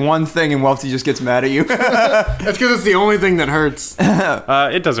 You say one thing and Welty just gets mad at you. That's because it's the only thing that hurts.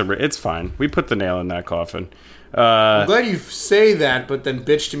 It doesn't. It's fine. We put the nail in that coffin. I'm glad you say that, but then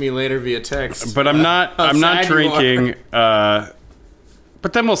bitch to me later via text. But I'm not. How I'm not sad you are. drinking.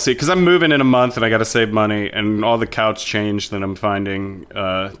 But then we'll see. Because I'm moving in a month and I got to save money, and all the couch change that I'm finding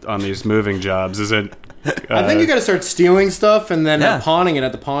on these moving jobs is it. I think you got to start stealing stuff and then Yeah. pawning it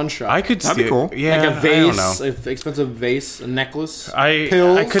at the pawn shop. I could That'd be steal. cool. Yeah, like a I don't vase, know. an expensive vase, a necklace. I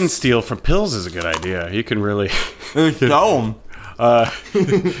couldn't steal from pills. Is a good idea. You can really. No.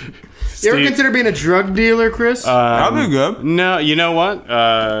 You ever consider being a drug dealer, Chris? That'd be good. No, you know what?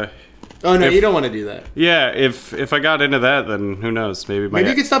 oh no, you don't want to do that. Yeah, if I got into that, then who knows? Maybe my Maybe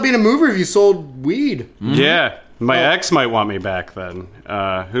you could stop being a mover if you sold weed. yeah, my ex might want me back then.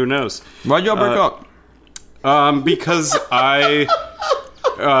 Who knows? Why'd y'all break up? Because I.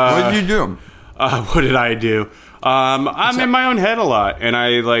 What did you do? What did I do? I'm in my own head a lot, and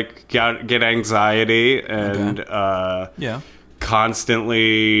I like get anxiety and Yeah.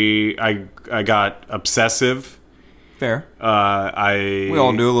 constantly. I got obsessive. Fair. We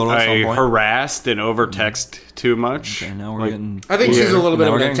all do a little at some I point. harassed and overtext too much. Okay, now we're getting. I think she's a little bit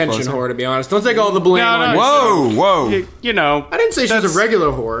Now of we're an getting attention closer. whore, to be honest. Don't take all the blame No, on no, yourself. Whoa. You know, I didn't say she's that's- a regular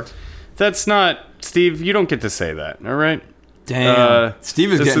whore. That's not Steve. You don't get to say that. All right. Damn.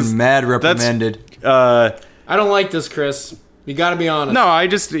 Steve is this getting is- mad that's- reprimanded. I don't like this, Chris. You got to be honest. No, I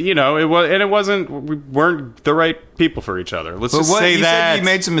just it wasn't. We weren't the right people for each other. Let's But just what? say You that. said you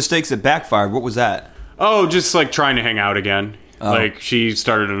made some mistakes that backfired. What was that? Oh, just like trying to hang out again. Like she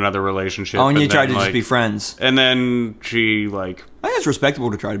started another relationship. Oh, and you then, tried to like, just be friends. And then she like I guess it's respectable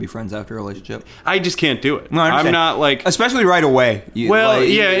to try to be friends after a relationship. I just can't do it. No, I I'm understand. not like. Especially right away. In you gotta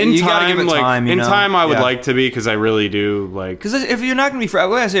time, give it like time. You in know? time, I would Yeah. like to be because I really do like. Because if you're not gonna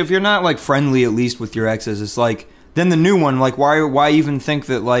be if you're not like friendly at least with your exes, it's like then the new one. Like why even think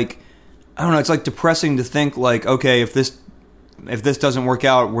that like I don't know. It's like depressing to think like okay if this doesn't work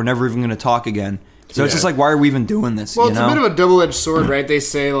out, we're never even gonna talk again. So it's Yeah. just like why are we even doing this? Well, you it's know? a bit of a double-edged sword, right? They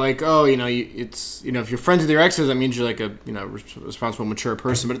say like, oh, it's if you're friends with your exes, that means you're like a responsible, mature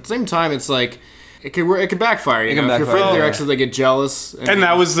person. But at the same time, it's like it could backfire. You can know, if you're backfire. friends with your Oh, exes, they get jealous. And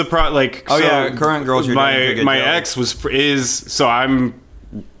that was the like. Oh, so yeah, current girls you're dating could get my jealous. ex is so I'm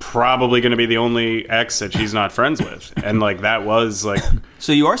probably going to be the only ex that she's not friends with, and like that was like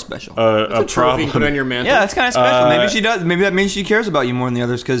So you are special. a trophy you problem. put on your mantle. Yeah, that's kind of special. Maybe she does. Maybe that means she cares about you more than the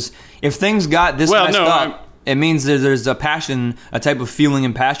others. Because if things got this Well, messed no, up, it means that there's a passion, a type of feeling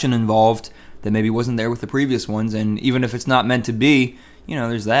and passion involved that maybe wasn't there with the previous ones. And even if it's not meant to be,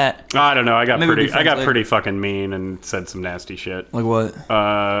 there's that. I don't know. I got Maybe we'll be friends later. pretty fucking mean and said some nasty shit. Like what?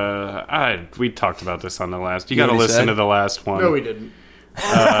 We talked about this on the last. You You got to already listen said? to the last one. No, we didn't.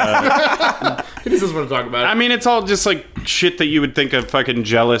 He just doesn't want to talk about it. I mean, it's all just like shit that you would think a fucking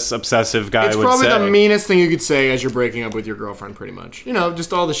jealous, obsessive guy It's would probably say. the meanest thing you could say as you're breaking up with your girlfriend, pretty much.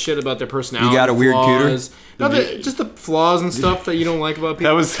 Just all the shit about their personality. You got a weird flaws. No, just the flaws and stuff that you don't like about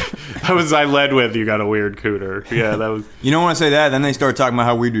people. that was I led with. You got a weird cooter. Yeah, that was. You don't want to say that, then they start talking about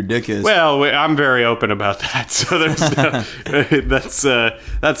how weird your dick is. Well, I'm very open about that. So there's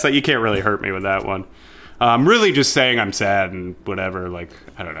that's you can't really hurt me with that one. I'm really just saying I'm sad and whatever. Like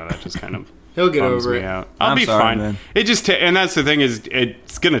I don't know. That just kind of. He'll get bums over me it. out. I'll I'm be sorry, fine. man. It just and that's the thing is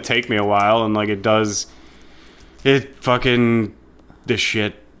it's gonna take me a while and like it does. It fucking this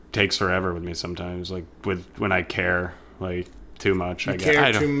shit takes forever with me sometimes. Like when I care like too much. I guess.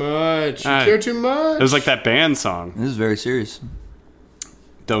 Care too much. You care too much. It was like that band song. This is very serious.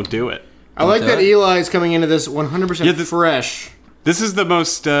 Don't do it. I like do that it. Eli's coming into this 100% Yeah, fresh. This is the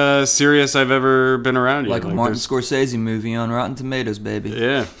most serious I've ever been around you. Like a Martin there's- Scorsese movie on Rotten Tomatoes, baby.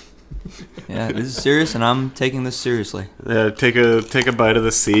 Yeah. Yeah, this is serious, and I'm taking this seriously. Take a bite of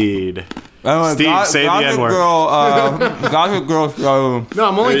the seed. Oh, Steve, say the N-word. Gossip Girl show. No,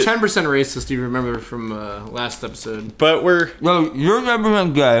 I'm only 10% racist, you remember from last episode. But we're No, you're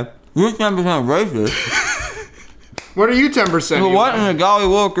 10% gay. You're 10% racist. What are you 10%? Well, what in the golly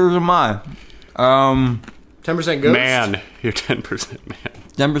wilkers am I? 10% ghost? man. You're 10% man.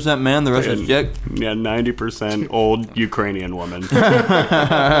 10% man, the rest is chick. Yeah, 90% old Ukrainian woman.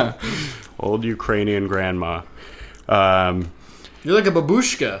 Old Ukrainian grandma. You're like a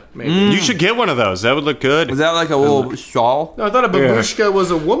babushka, maybe. You should get one of those. That would look good. Was that like a little shawl? No, I thought a babushka was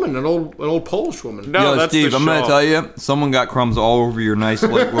a woman, an old Polish woman. No, Yo, that's Steve, the I'm gonna shawl. tell you, someone got crumbs all over your nice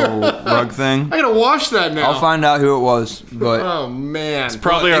like little rug thing. I gotta wash that now. I'll find out who it was, but Oh man,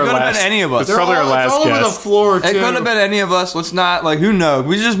 Probably It our could've been last. any of us. It's They're probably our all- it's last all over the guest. floor too. it could have been any of us. Let's not like who knows.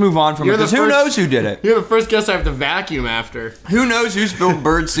 We should just move on from You're it the because who first- knows who did it? You're the first guest I have to vacuum after. Who knows who spilled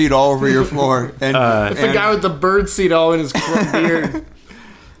bird seed all over your floor? And, It's the guy with the bird seed all in his beard.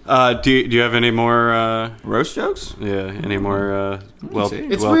 Do you have any more? roast jokes. Yeah, any more? see. It's wealthy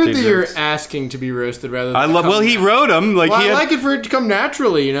weird that you're jokes? asking to be roasted rather than. I love. come Well, he nat- wrote them. Like Well, he I had, like it for it to come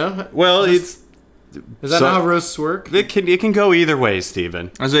naturally, you know. Well, it's Is that So- not how roasts work? it can go either way,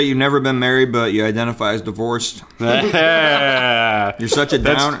 Steven. I say you've never been married, but you identify as divorced. Yeah. You're such a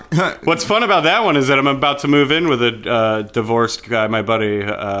downer. What's fun about that one is that I'm about to move in with a divorced guy, my buddy,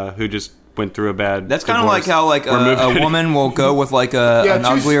 who just went through a bad. That's kind of divorce. like how like We're a moving. woman will go with like Yeah, an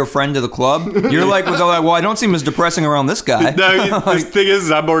choose- uglier friend to the club. You're like, well, I don't seem as depressing around this guy. No, the thing is,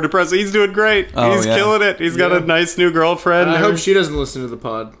 I'm more depressed. He's doing great. Oh, He's yeah. killing it. He's got Yeah. a nice new girlfriend. I hope she doesn't listen to the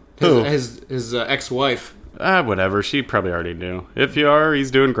pod. Who? His ex-wife. Whatever. She probably already knew. If you are, he's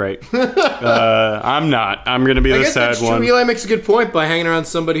doing great. I'm not. I'm gonna be I the guess sad that's true. one. Eli makes a good point by hanging around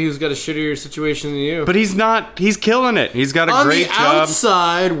somebody who's got a shittier situation than you. But he's not. He's killing it. He's got a on great the job.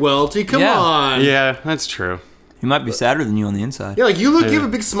 outside, Welty, come Yeah. on. Yeah, that's true. He might be sadder than you on the inside. Yeah, like you have a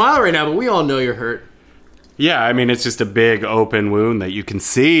big smile right now, but we all know you're hurt. Yeah, I mean, it's just a big open wound that you can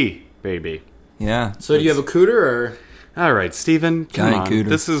see, baby. Yeah. So do you have a cooter or? All right, Steven, come Giant on. cooter.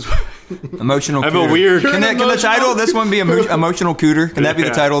 This is. Emotional. I have a cooter. weird Can the title of this one be emotional cooter? Can that be the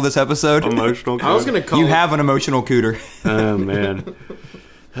Yeah. title of this episode? emotional. I was gonna call You it. have an emotional cooter. Oh man.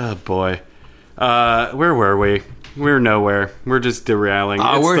 Oh boy. Where were we? We're nowhere. We're just derailing.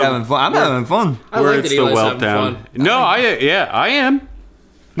 Oh, It's we're the- having fun. I'm having fun. I Where like it's that the Eli's welt having down. fun. No, I am.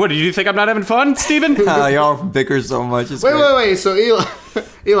 What, do you think I'm not having fun, Steven? Y'all bicker so much. It's great. Wait. So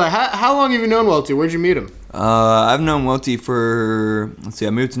Eli, how long have you known Welty? Where'd you meet him? I've known Welty for, let's see, I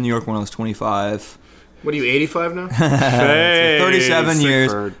moved to New York when I was 25. What are you, 85 now? Hey, 37 sick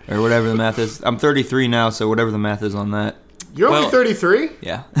years, bird. or whatever the math is. I'm 33 now, so whatever the math is on that. You're Well- only 33?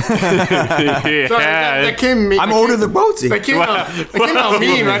 Yeah. Yeah. Sorry, that came me. I'm older than Boatsy. That came out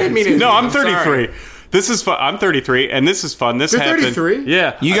mean. I didn't mean it. No, I'm sorry. 33. This is fun. I'm 33, and this is fun. This You're happened. 33?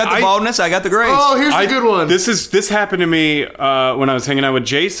 Yeah. You got the I- baldness, I got the grace. Oh, here's a good one. This happened to me when I was hanging out with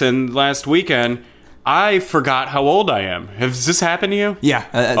Jason last weekend. I forgot how old I am. Has this happened to you? Yeah.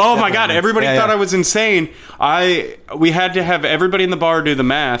 Oh my God! Everybody thought I was insane. We had to have everybody in the bar do the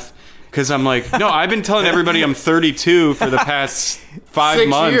math because I'm like, no, I've been telling everybody I'm 32 for the past 5 6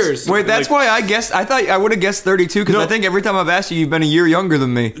 months. years. Wait, that's why I guessed. I thought I would have guessed 32 because No. I think every time I've asked you, you've been a year younger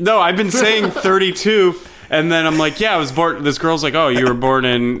than me. No, I've been saying 32. And then I'm like, yeah, I was born. This girl's like, oh, you were born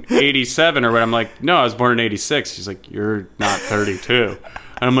in 87 or what? I'm like, no, I was born in 86. She's like, you're not 32.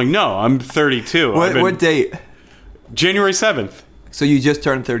 And I'm like, no, I'm 32. What date? January 7th. So you just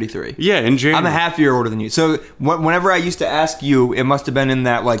turned 33. Yeah, in January. I'm a half year older than you. So whenever I used to ask you, it must have been in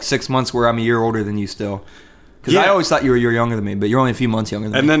that like 6 months where I'm a year older than you still. Because I Yeah. always thought you were a year younger than me, but you're only a few months younger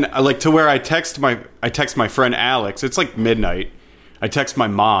than And me. then like to where I text my friend Alex. It's like midnight. I text my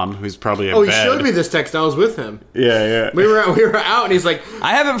mom, who's probably in Oh, he bed. showed me this text. I was with him. Yeah, yeah. We were out, and he's like,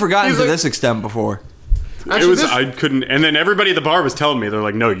 I haven't forgotten He's to like- this extent before. actually, It was this, I couldn't, and then everybody at the bar was telling me they're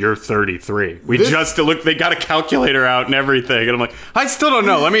like, "No, you're 33." We This- just look. They got a calculator out and everything, and I'm like, I still don't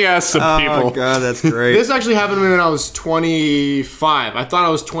know. Let me ask some people. Oh god, that's great. this actually happened to me when I was 25. I thought I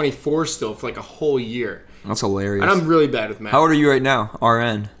was 24 still for like a whole year. That's hilarious. And I'm really bad with math. How old are you right now?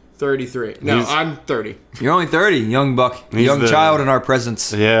 RN. 33. No, He's- I'm 30. You're only 30, young buck, He's young the- child in our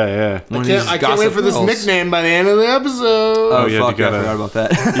presence. Yeah, yeah. One of I these can't gossip wait for this girls. nickname by the end of the episode. Oh, yeah, fuck, you I gotta- forgot about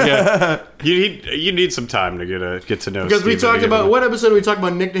that. Yeah, you need some time to get to know. Because we Steven talked again. about, what episode did we talk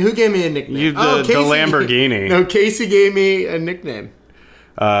about nickname? Who gave me a nickname? You, the Lamborghini. No, Casey gave me a nickname.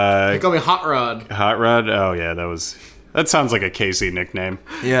 They Uh, call me Hot Rod. Hot Rod. Oh yeah, that sounds like a Casey nickname.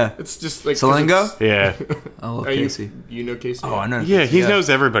 Yeah. It's just like... 'cause Salengo? it's- Yeah, I love Are Casey. you know Casey? Oh, I know. yeah. Casey, He knows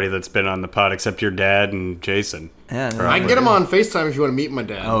everybody that's been on the pod except your dad and Jason. Yeah, I can get him on FaceTime if you want to meet my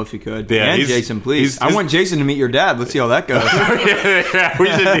dad. Oh, if you could. Yeah, and he's- Jason, please. he's- I want Jason to meet your dad. Let's see how that goes.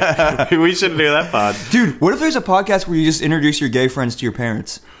 Yeah, we should do that pod. Dude, what if there's a podcast where you just introduce your gay friends to your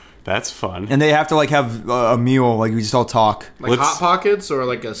parents? That's fun. And they have to, like, have a meal, like, we just all talk. Like let's- Hot Pockets or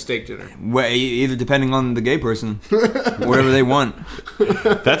like a steak dinner? Either depending on the gay person. Whatever they want.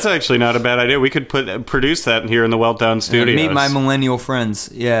 That's actually not a bad idea. We could produce that here in the Well Done Studios. Meet my millennial friends.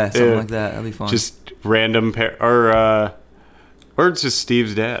 Yeah, something Yeah. like that. That'd be fun. Just random or it's just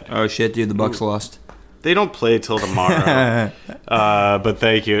Steve's dad. Oh, shit, dude, the Bucks lost. They don't play till tomorrow. But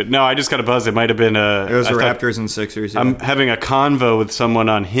thank you. No, I just got a buzz. It might have been It was I the thought- Raptors and Sixers. I'm having a convo with someone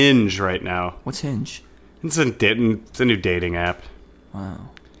on Hinge right now. What's Hinge? It's a new dating app. Wow.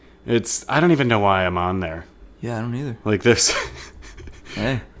 I don't even know why I'm on there. Yeah, I don't either. Like this.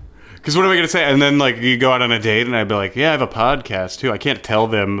 Hey. Because what am I going to say? And then, like, you go out on a date, and I'd be like, yeah, I have a podcast, too. I can't tell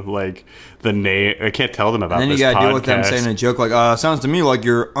them, like, the name. I can't tell them about And then you this gotta deal with them podcast. saying a joke like, sounds to me like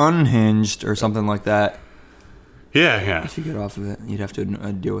you're unhinged or something like that. Yeah, yeah. If you get off of it, you'd have to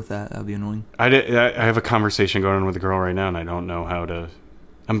deal with that. That'd be annoying. I have a conversation going on with a girl right now, and I don't know how to...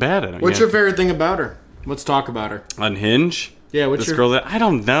 I'm bad at it. What's Yeah. your favorite thing about her? Let's talk about her. On Hinge? Yeah, what's This your... girl that... I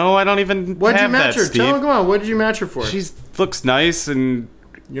don't know. I don't even What'd you have match that, her? Steve. Tell her, come on. What did you match her for? She looks nice, and...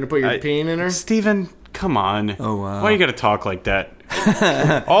 You gonna put your peen in her? Steven, come on. Oh, wow. Why you gotta talk like that?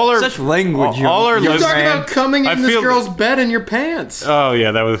 All our... Such language. All our You're listeners... talking about coming I in this feel- girl's bed in your pants. Oh,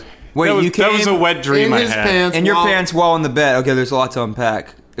 yeah, that was... Wait, that was, you that was a came wet dream in I his had. pants. And your while- pants while in the bed. Okay, there's a lot to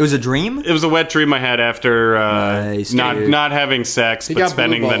unpack. It was a dream? It was a wet dream I had after Nice, not dude. not having sex, He but got blue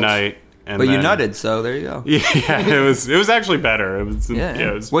spending the balls. night. And But you then- nutted, so there you go. Yeah, it was actually better. It was, Yeah.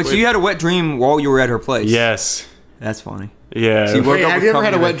 it was, Wait, so you had a wet dream while you were at her place? Yes. That's funny. Yeah. So you woke Wait, up have with you ever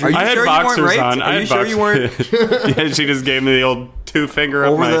had a company- wet dream? Are you I had sure you weren't boxers raped? on. Are you sure you weren't Yeah, she just gave me the old two finger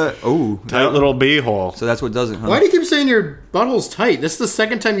up over my the... Oh. tight little beehole. So that's what does it, huh? Why do you keep saying your butthole's tight? This is the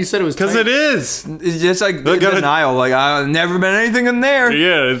second time you said it was tight. Because it is. It's just like Look at it. denial. Like, I've never been anything in there.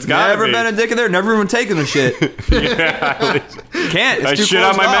 Yeah, it's got Never be. been a dick in there. Never even taken a shit. Yeah. Can't. It's I too shit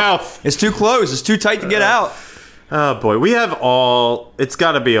out closed my off. mouth. It's too close. It's too tight to get out. Oh boy, we have all. It's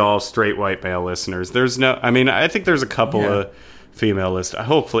got to be all straight white male listeners. There's no. I mean, I think there's a couple of female listeners.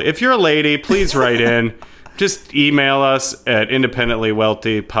 Hopefully, if you're a lady, please write in. Just email us at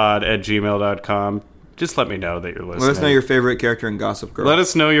independentlywealthypod@gmail.com. Just let me know that you're listening. Let us know your favorite character in Gossip Girl. Let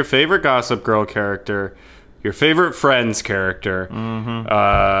us know your favorite Gossip Girl character, your favorite Friends character.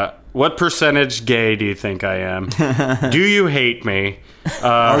 What percentage gay do you think I am? Do you hate me?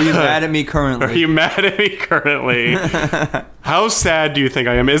 Are you mad at me currently? Are you mad at me currently? How sad do you think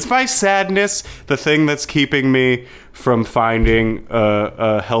I am? Is my sadness the thing that's keeping me from finding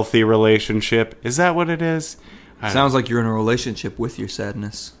a healthy relationship? Is that what it is? Sounds like you're in a relationship with your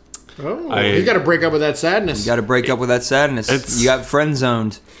sadness. Oh, you got to break up with that sadness. You got to break up with that sadness. You got friend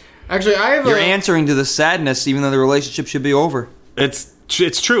zoned. Actually, You're answering to the sadness, even though the relationship should be over.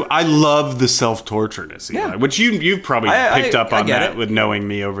 It's true. I love the self-torturedness, Eli, which you've probably picked up on that with knowing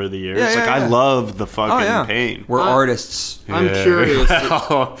me over the years. I love the fucking pain. We're artists. I'm curious.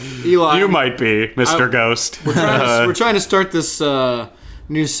 Eli, you might be, Mr. Ghost. We're trying to start this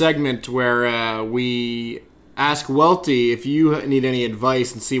new segment where we ask Welty if you need any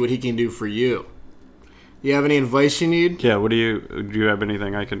advice and see what he can do for you. You have any advice you need? Yeah, do you have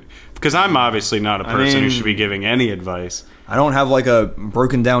anything I can... Because I'm obviously not a person who should be giving any advice. I don't have like a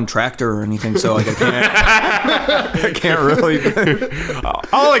broken down tractor or anything, so like I can't really...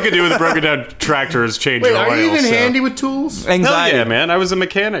 All I could do with a broken down tractor is change oil. Are you even handy with tools? Anxiety. Hell yeah, man. I was a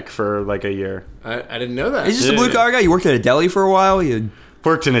mechanic for like a year. I didn't know that. He's just a blue collar guy. You worked at a deli for a while. You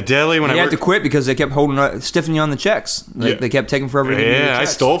worked in a deli when I had to quit because they kept stiffing you on the checks. They kept taking forever to give you the checks. I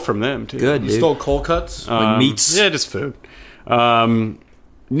stole from them too. Good, dude. You stole cold cuts? Like meats? Yeah, just food.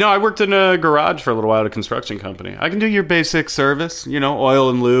 No, I worked in a garage for a little while at a construction company. I can do your basic service, oil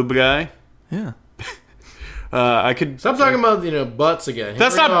and lube guy. Yeah. I could... Stop talking about, butts again.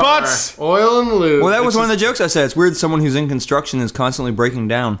 That's not butts! Oil and lube. Well, that was one of the jokes I said. It's weird someone who's in construction is constantly breaking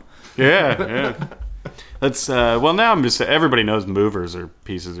down. Yeah. That's, well, now I'm just... Everybody knows movers are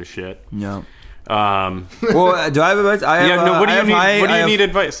pieces of shit. No. Well, do I have advice? what do you need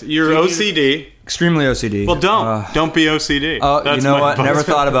advice? You're OCD. Extremely OCD. Well, don't be OCD. You know what? Never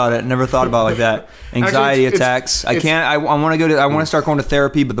thought about it. Never thought about it like that. Anxiety attacks. I can't. I want to I want to start going to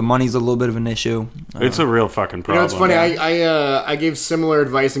therapy, but the money's a little bit of an issue. It's a real fucking problem. It's funny. I gave similar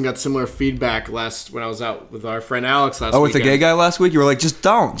advice and got similar feedback when I was out with our friend Alex last week. Oh, with the gay guy last week, you were like, just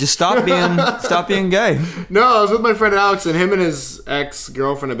stop being gay. No, I was with my friend Alex, and him and his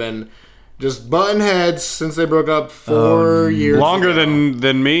ex-girlfriend have been just butting heads since they broke up 4 years longer ago.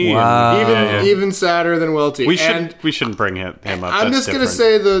 than me. Wow. Even sadder than Welty. We shouldn't bring him up. I'm just gonna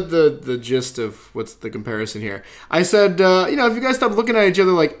say the gist of what's the comparison here. I said, if you guys stopped looking at each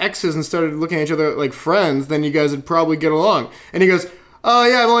other like exes and started looking at each other like friends, then you guys would probably get along. And he goes, "Oh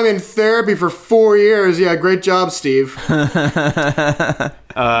yeah, I've only been in therapy for 4 years. Yeah, great job, Steve." Yeah.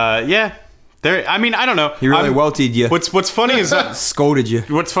 I don't know. He really welted you. What's funny is that scolded you.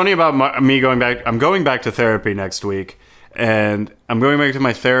 What's funny about me going back? I'm going back to therapy next week, and I'm going back to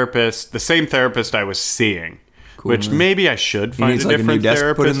my therapist, the same therapist I was seeing. Cool, which maybe I should find a different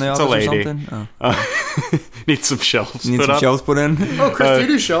therapist. Put in the it's a lady. Or something? Need some shelves. Shelves put in. Oh, Chris, do you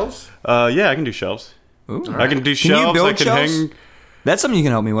do shelves? Yeah, I can do shelves. Ooh. I can do shelves. Can you build I can shelves? hang. That's something you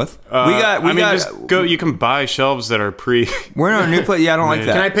can help me with. Just go. You can buy shelves that are pre. We're in our new place. Yeah, I don't like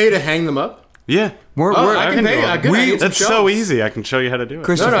that. Can I pay to hang them up? Yeah. I can pay. That's so easy. I can show you how to do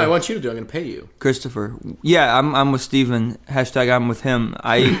it. No, I want you to do it. I'm going to pay you. Christopher. Yeah, I'm with Steven. # I'm with him.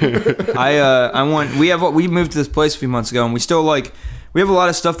 We moved to this place a few months ago, and we still we have a lot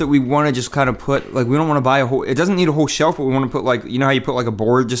of stuff that we want to just kind of put, we don't want to buy a whole, it doesn't need a whole shelf, but we want to put how you put a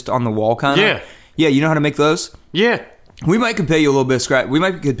board just on the wall kind of? Yeah. Yeah, you know how to make those? Yeah. We might pay you a little bit of scrap. We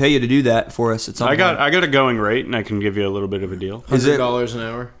could pay you to do that for us at some point. I got a going rate, and I can give you a little bit of a deal. $100 an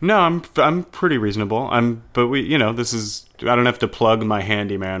hour? No, I'm pretty reasonable. But this is, I don't have to plug my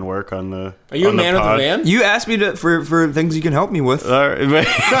handyman work on the. Are you a man with a van? You asked me for things you can help me with. We're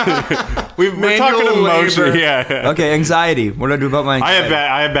talking emotion. Yeah. Okay, anxiety. What do I do about my anxiety?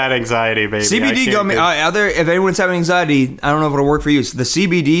 I have bad anxiety, baby. CBD gummy. If anyone's having anxiety, I don't know if it'll work for you. So the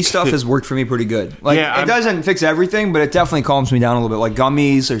CBD stuff has worked for me pretty good. It doesn't fix everything, but it definitely calms me down a little bit, like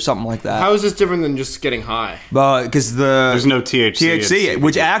gummies or something like that. How is this different than just getting high? Because there's no THC,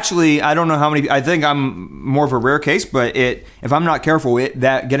 which actually I don't know how many. I think I'm more of a rare case, but if I'm not careful,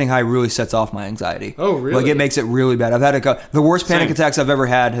 that getting high really sets off my anxiety. Oh, really? It makes it really bad. I've had the worst panic attacks I've ever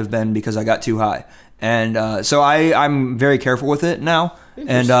had have been because I got too high, and so I'm very careful with it now.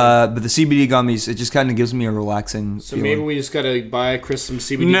 And but the CBD gummies, it just kind of gives me a relaxing. So feeling. maybe we just gotta buy Chris some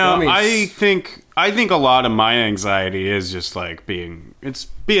CBD gummies. No, I think a lot of my anxiety is just being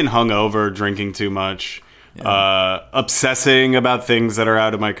hungover, drinking too much, obsessing about things that are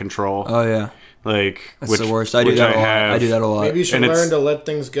out of my control. Oh yeah. That's the worst. I do that a lot. Maybe you should learn to let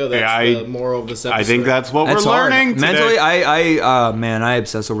things go. That's the moral of this episode. I think that's what we're learning today. Mentally, I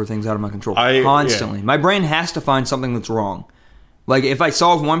obsess over things out of my control constantly. Yeah. My brain has to find something that's wrong. If I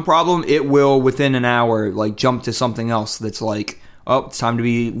solve one problem, it will within an hour jump to something else that's oh, it's time to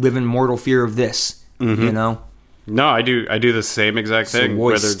be living mortal fear of this. You know? No, I do the same exact thing.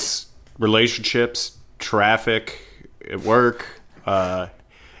 Moist. Whether it's relationships, traffic, at work,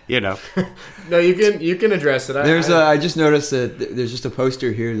 you know. No, you can address it. I just noticed that there's just a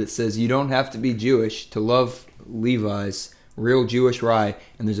poster here that says you don't have to be Jewish to love Levi's real Jewish rye,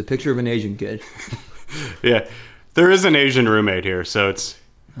 and there's a picture of an Asian kid. Yeah, there is an Asian roommate here, so it's.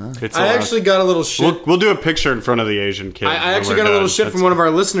 I actually got a little shit. We'll do a picture in front of the Asian kid. I actually got a little shit from one of our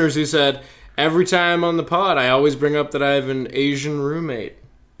listeners who said, every time on the pod, I always bring up that I have an Asian roommate.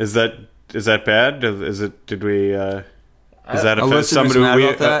 Is that bad? Is it? Did we? Is that somebody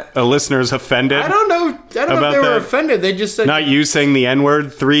a listener's offended? I don't know if they were offended. They just said not you saying the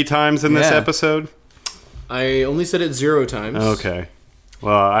N-word 3 times in this Yeah. episode. I only said it 0 times. Okay.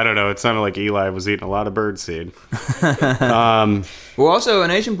 Well, I don't know. It sounded like Eli was eating a lot of birdseed. Well, also,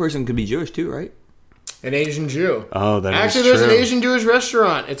 an Asian person could be Jewish too, right? An Asian Jew. Oh, that Actually, is there's true. an Asian Jewish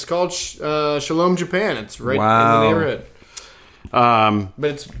restaurant. It's called Shalom Japan. It's right Wow. in the neighborhood.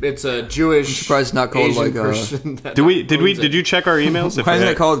 But it's a Jewish. I'm surprised it's not called Asian like a. person that Did you check our emails? If Why we isn't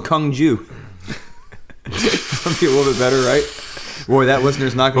had- it called Kung Jew? That'd be a little bit better, right? Boy, that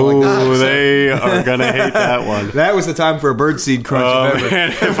listener's not going to like that. Oh, they are gonna hate that one. That was the time for a birdseed crunch. Oh if ever. man,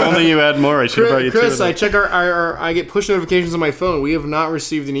 if only you had more. I should have brought you Chris, two. I check I get push notifications on my phone. We have not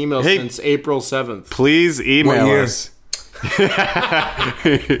received an email Hey. since April 7th. Please email What year? us.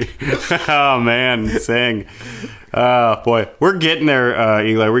 Oh man, sing. Oh boy, we're getting there,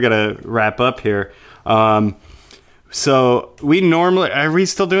 Eli. We gotta wrap up here. So we normally are we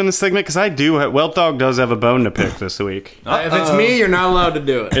still doing this segment? Because I do. Welt Dog does have a bone to pick this week. If it's me, you're not allowed to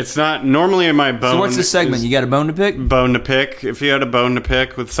do it. It's not normally in my bone. So what's the segment? is You got a bone to pick? Bone to pick. If you had a bone to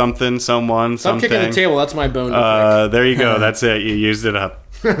pick with something, someone, Stop something. kicking the table. That's my bone to There you go. That's it. You used it up.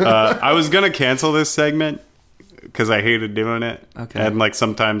 I was gonna cancel this segment because I hated doing it. Okay. And like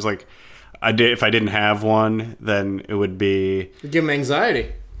sometimes like I did if I didn't have one, then it would be pick. Give him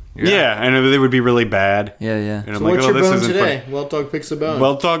anxiety. yeah, and it would be really bad. Yeah, yeah. And I'm So like, what's oh, your this bone isn't today? fun. Well, dog picks a bone.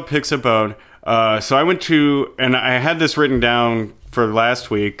 Well, Dog picks a bone. So I went to, and I had this written down for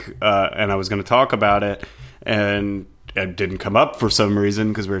last week, and I was going to talk about it, and it didn't come up for some reason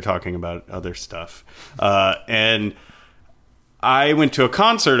because we were talking about other stuff. And I went to a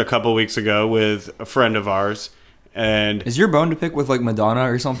concert a couple weeks ago with a friend of ours, and Is your bone to pick with like Madonna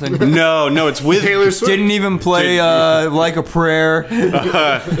or something? no, it's with Taylor Swift. Didn't even play like a prayer.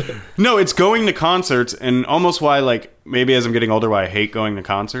 no, it's going to concerts, and almost why like maybe as I'm getting older, why I hate going to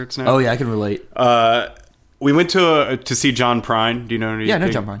concerts now. Oh yeah, I can relate. We went to see John Prine. Do you know? Yeah, I know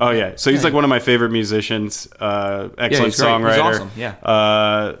John Prine. Oh yeah, so he's like one of my favorite musicians. Excellent he's great. He's songwriter. awesome,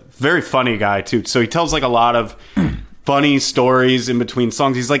 yeah. Very funny guy too. So he tells like a lot of funny stories in between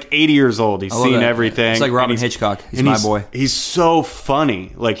songs. He's like 80 years old. He's love seen that. everything. It's like Robin And Hitchcock. He's and my boy. He's so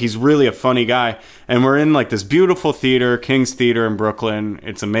funny. Like he's really a funny guy. And we're in like this beautiful theater, King's Theater in Brooklyn.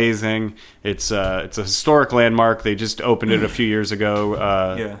 It's amazing. It's a historic landmark. They just opened it a few years ago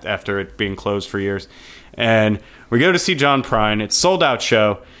after it being closed for years. And we go to see John Prine. It's a sold out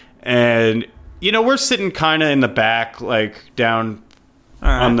show. And you know, we're sitting kind of in the back, like down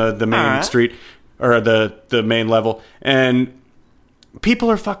on the main street or the main level, and people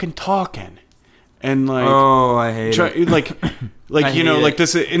are fucking talking and like Oh, I hate it. like you know hate like it.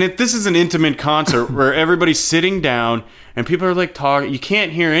 this and this is an intimate concert where everybody's sitting down and people are like talking. You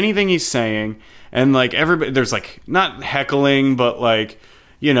can't hear anything he's saying, and like everybody there's like not heckling but like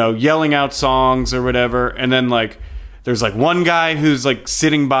you know yelling out songs or whatever, and then like there's like one guy who's like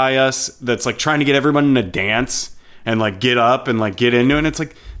sitting by us that's like trying to get everyone to dance and like get up and like get into it. And it's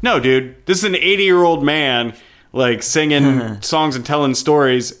like, no, dude, this is an 80-year-old man like singing songs and telling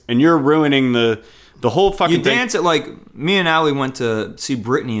stories, and you're ruining the whole fucking You thing. dance at like me and Allie went to see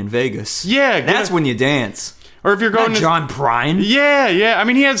Britney in Vegas. Yeah, that's good. when you dance. Or if you're going Not to John Prine. yeah. I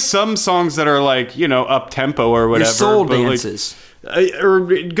mean, he has some songs that are like you know up tempo or whatever. Your soul but, like, dances. or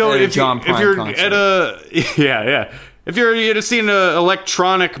go At a if John if Prine you're concert. at a yeah. If you're seeing an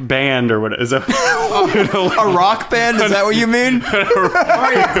electronic band or what is that? A rock band? Is that what you mean?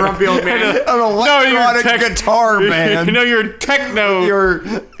 Are you grumpy old man? An electronic guitar band. You know, you're techno.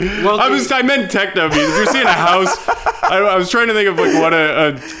 Well, I meant techno music. If you're seeing a house, I was trying to think of like what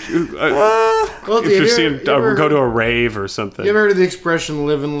well, if you're seeing go to a rave or something. You ever heard of the expression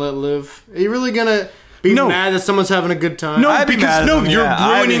 "live and let live"? Are you really gonna be No. mad that someone's having a good time? No, I'd be because mad at no, them, you're yeah.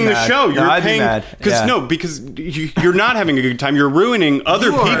 I'd be ruining the mad. show. No, You're I'd be paying mad. because Yeah. you're not having a good time. You're ruining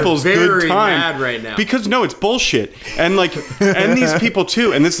other You are people's very good time. mad right now. Because no, it's bullshit. And like, and these people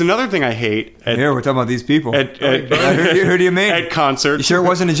too. And this is another thing I hate. At, Here, we're talking about these people. at, who do you mean? At concerts. You sure it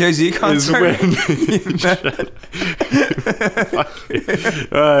wasn't a Jay-Z is concert? when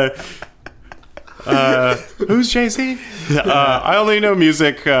Who's Jay-Z? I only know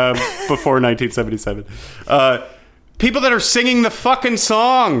music before 1977. People that are singing the fucking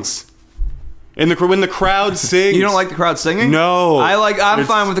songs. When the crowd sings. You don't like the crowd singing? No. I'm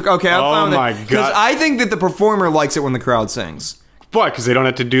fine with the... Okay, I'm fine with it. Oh my God. Because I think that the performer likes it when the crowd sings. Why? Because they don't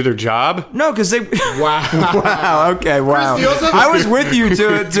have to do their job? No, because they... Wow. Wow, okay, wow. Chris, you also have I was with you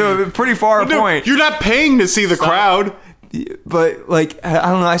to a pretty far No, point. you're not paying to see the crowd. But, like, I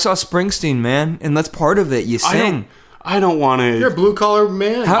don't know. I saw Springsteen, man. And that's part of it. You sing. I don't want You're a to... blue collar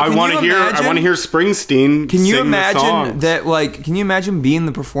man. How- I Can want you to hear. I imagine- want to hear Springsteen. Can you sing the imagine songs. that? Like, can you imagine being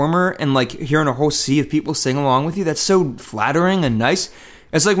the performer and like hearing a whole sea of people sing along with you? That's so flattering and nice.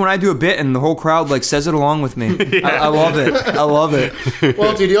 It's like when I do a bit and the whole crowd like says it along with me. I love it. I love it.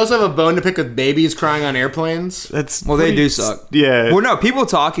 Well, dude, you also have a bone to pick with babies crying on airplanes. That's Well, they pretty do s- suck. Yeah. Well, no, people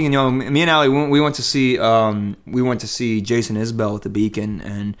talking. And, you know, me and Allie, we went to see Jason Isbell at the Beacon,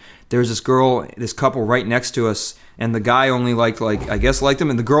 and there was this couple right next to us, and the guy only liked him,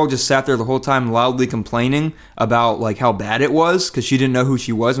 and the girl just sat there the whole time loudly complaining about like how bad it was because she didn't know who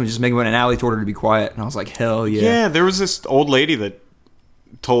she was and was just making fun. And Allie told her to be quiet, and I was like, hell yeah. Yeah, there was this old lady that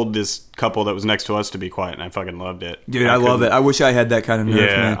told this couple that was next to us to be quiet, and I fucking loved it. Dude, I love it. I wish I had that kind of nerve,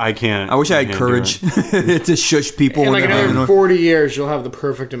 Yeah, man. I can't. I wish I had can't do courage it. to shush people. In when like they're having another a- 40 years, you'll have the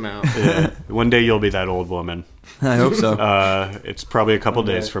perfect amount. Yeah. One day you'll be that old woman. I hope so. It's probably a couple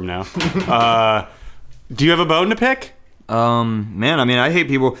days from now. Do you have a bone to pick? Man, I mean, I hate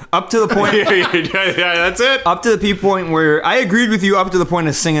people up to the point. Yeah, that's it. Up to the point where I agreed with you up to the point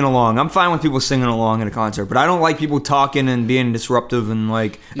of singing along. I'm fine with people singing along at a concert, but I don't like people talking and being disruptive and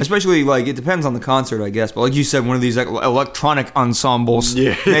like, especially like it depends on the concert, I guess. But like you said, one of these like, electronic ensembles.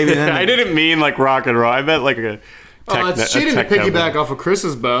 Yeah, Maybe then I didn't mean like rock and roll. I meant like a. It's cheating to piggyback off of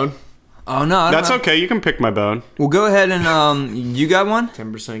Chris's bone. Oh no, I don't That's know. okay. You can pick my bone. Well, go ahead and you got one.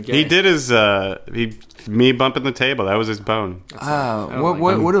 10% gay. He did his. Me bumping the table. That was his bone.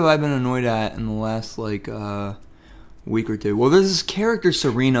 What have I been annoyed at in the last like week or two? Well, there's this character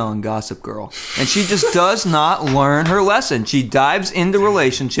Serena on Gossip Girl, and she just does not learn her lesson. She dives into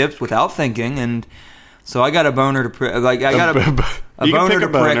relationships without thinking, and so I got a boner to prick. Like I got a You can boner pick to a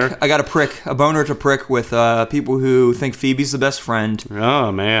boner. prick. I got a boner to prick with people who think Phoebe's the best friend.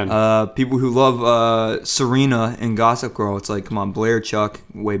 Oh man. People who love Serena in Gossip Girl. It's like, come on, Blair, Chuck,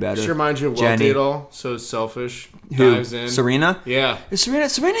 way better. She reminds you of Jenny. Welty at all? So selfish. Who? Dives in. Serena? Yeah. Serena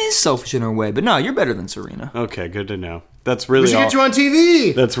is selfish in her way, but no, you're better than Serena. Okay, good to know. That's We really should all. get you on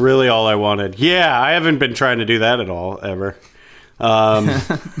TV. That's really all I wanted. Yeah, I haven't been trying to do that at all ever.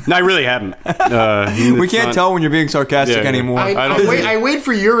 No, I really haven't. We can't tell when you're being sarcastic Yeah. anymore. I wait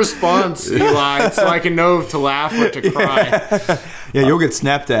for your response, Eli, so I can know if to laugh or to cry. Yeah, you'll get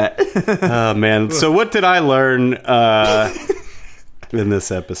snapped at. Oh man. So what did I learn in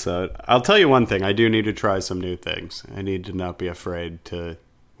this episode? I'll tell you one thing. I do need to try some new things. I need to not be afraid to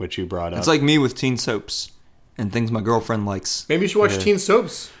what you brought up. It's like me with teen soaps and things my girlfriend likes. Maybe you should watch Teen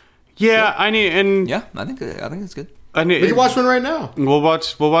Soaps. yeah, I need and Yeah, I think it's good. I need. We can watch one right now. We'll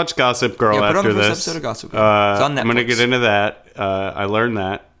watch Gossip Girl Yeah, put on after the first this. episode of Gossip Girl. It's on I'm gonna Netflix. get into that. I learned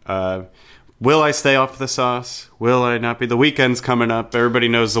that. Will I stay off the sauce? Will I not be? The weekend's coming up. Everybody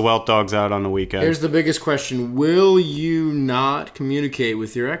knows the Welt Dog's out on the weekend. Here's the biggest question. Will you not communicate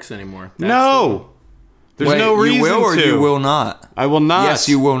with your ex anymore? no. There's Wait, no reason you will or to. you will not? I will not. Yes,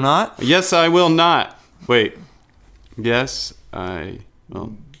 you will not. Yes, I will not. Wait. Yes, I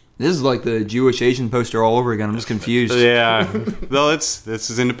will. This is like the Jewish Asian poster all over again. I'm just confused. Yeah. Well, this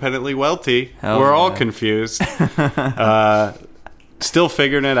is independently wealthy. Hell We're all yeah. confused. Still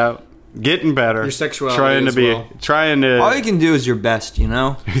figuring it out. Getting better. Your sexuality Trying to as be. well. Trying to. All you can do is your best, you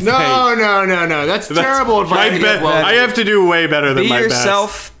know? No. That's terrible My advice. be- I have to do way better than Be my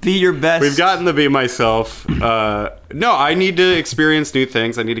yourself. Be your best. best. We've gotten to be myself. No, I need to experience new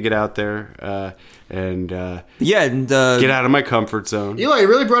things. I need to get out there and Yeah, and get out of my comfort zone. Eli, you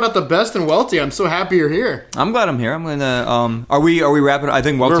really brought out the best in Welty. I'm so happy you're here. I'm glad I'm here. I'm gonna. Are we wrapping? I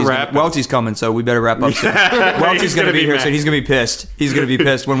think Welty's wrapping. Welty's coming, so we better wrap up soon. Welty's He's gonna gonna be be here, mad. so he's gonna be pissed. He's gonna be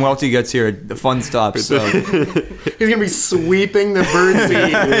pissed when Welty gets here. The fun stops. So. He's gonna be sweeping the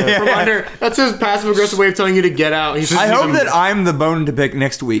birdseed from under. That's his passive aggressive way of telling you to get out. He's I just hope that I'm the bone to pick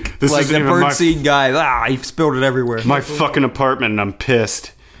next week. This Like isn't the even my- birdseed guy. He spilled it everywhere. My fucking apartment, and I'm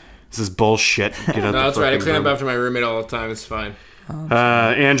pissed. This is bullshit. Get out No, the that's right. I fucking clean up room. after my roommate all the time. It's fine.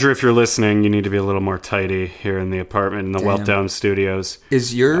 Andrew, if you're listening, you need to be a little more tidy here in the apartment in the Weltdown Studios.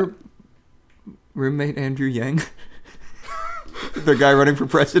 Is your roommate Andrew Yang the guy running for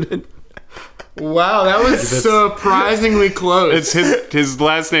president? Wow, that was surprisingly close. It's his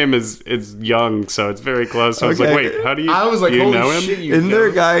last name is Young, so it's very close. So I was like, Okay. wait, how do you? I was like, do you holy know him? shit, you Isn't there a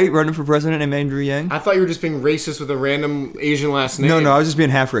know. guy running for president named Andrew Yang? I thought you were just being racist with a random Asian last name. No, I was just being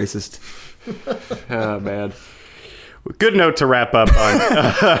half racist. Oh man, good note to wrap up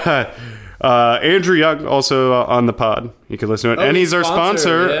on. Andrew Young also on the pod. You can listen to it, and he's our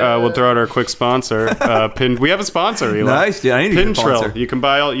sponsor. yeah. We'll throw out our quick sponsor. Pin. We have a sponsor. Eli. Nice, dude. I need to get a Pin sponsor. Trill. You can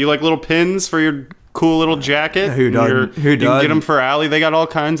buy all. You like little pins for your cool little jacket. Who doesn't? Who You can doesn't? get them for Allie. They got all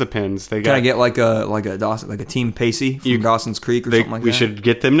kinds of pins. They got. Can I get like a Dawson, like a Team Pacey from Dawson's Creek or something like we that? should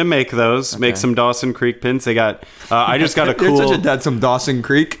get them to make those. Make some Dawson Creek pins. They got. I just got a You're cool. such a dad. Some Dawson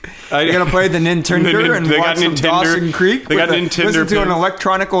Creek. I- You're gonna play the Nintendo and They watch got some Nintendo. Dawson Creek. They got with Nintendo Listen to an pins.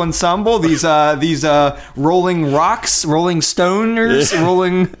 electronical ensemble. These Rolling Rocks, Rolling Stoners,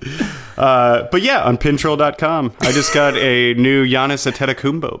 Rolling. But yeah, on pintrill.com, I just got a new Giannis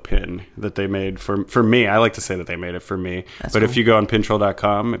Antetokounmpo pin that they made for me. I like to say that they made it for me. But if you go on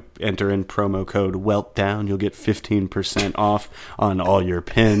pintrill.com, enter in promo code WELTDOWN, you'll get 15% off on all your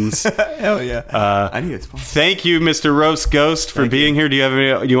pins. Hell yeah! I need a sponsor. Thank you, Mr. Roast Ghost, for being here. Do you have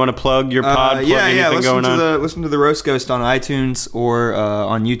any? You want to plug your pod? Plug anything Listen going to on? listen to the Roast Ghost on iTunes or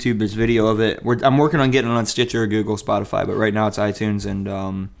on YouTube. There's video of it. I'm working on getting it on Stitcher, Google, Spotify, but right now it's iTunes and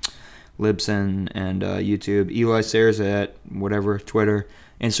Libsyn and YouTube. Eli Sayers at whatever, Twitter,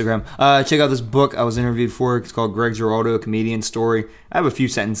 Instagram. Check out this book I was interviewed for. It's called Greg Giraldo, A Comedian Story. I have a few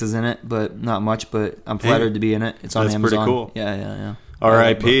sentences in it, but not much. But I'm flattered to be in it. It's on That's Amazon. pretty cool. Yeah.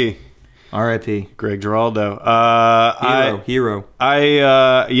 R.I.P. R.I.P. Greg Giraldo. Hero.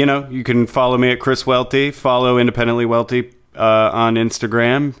 You can follow me at Chris Welty. Follow Independently Welty on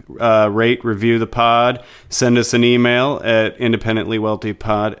Instagram. Rate, review the pod. Send us an email at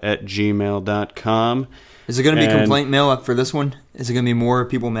independentlyweltypod@gmail.com. Is it going to be And- complaint mail up for this one? Is it going to be more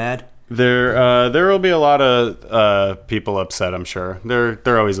people mad? There will be a lot of people upset, I'm sure.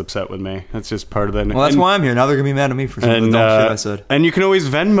 They're always upset with me. That's just part of it. Well, that's why I'm here. Now they're going to be mad at me for some of the dumb shit I said. And you can always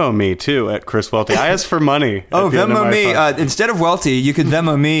Venmo me, too, at Chris Welty. I ask for money. Oh, at the end of Venmo my me. pod. Instead of Welty, you could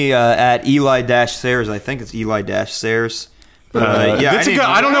Venmo me at Eli-Sayers. I think it's Eli-Sayers. But, that's a good-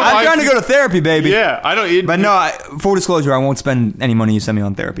 I don't know I'm why- trying to go to therapy, baby. Yeah, I don't... But no, full disclosure, I won't spend any money you send me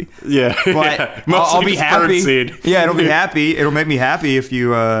on therapy. Yeah. But yeah. I'll Mostly be just happy. birdseed. Yeah, it'll be happy. It'll make me happy if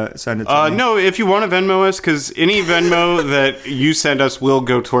you send it to me. No, if you want to Venmo us, because any Venmo that you send us will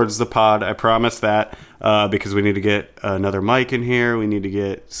go towards the pod. I promise that. Because we need to get another mic in here. We need to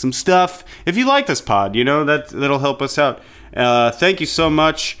get some stuff. If you like this pod, that'll help us out. Thank you so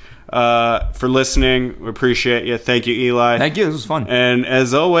much for listening. We appreciate you. Thank you, Eli. Thank you. This was fun. And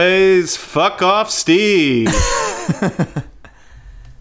as always, fuck off, Steve.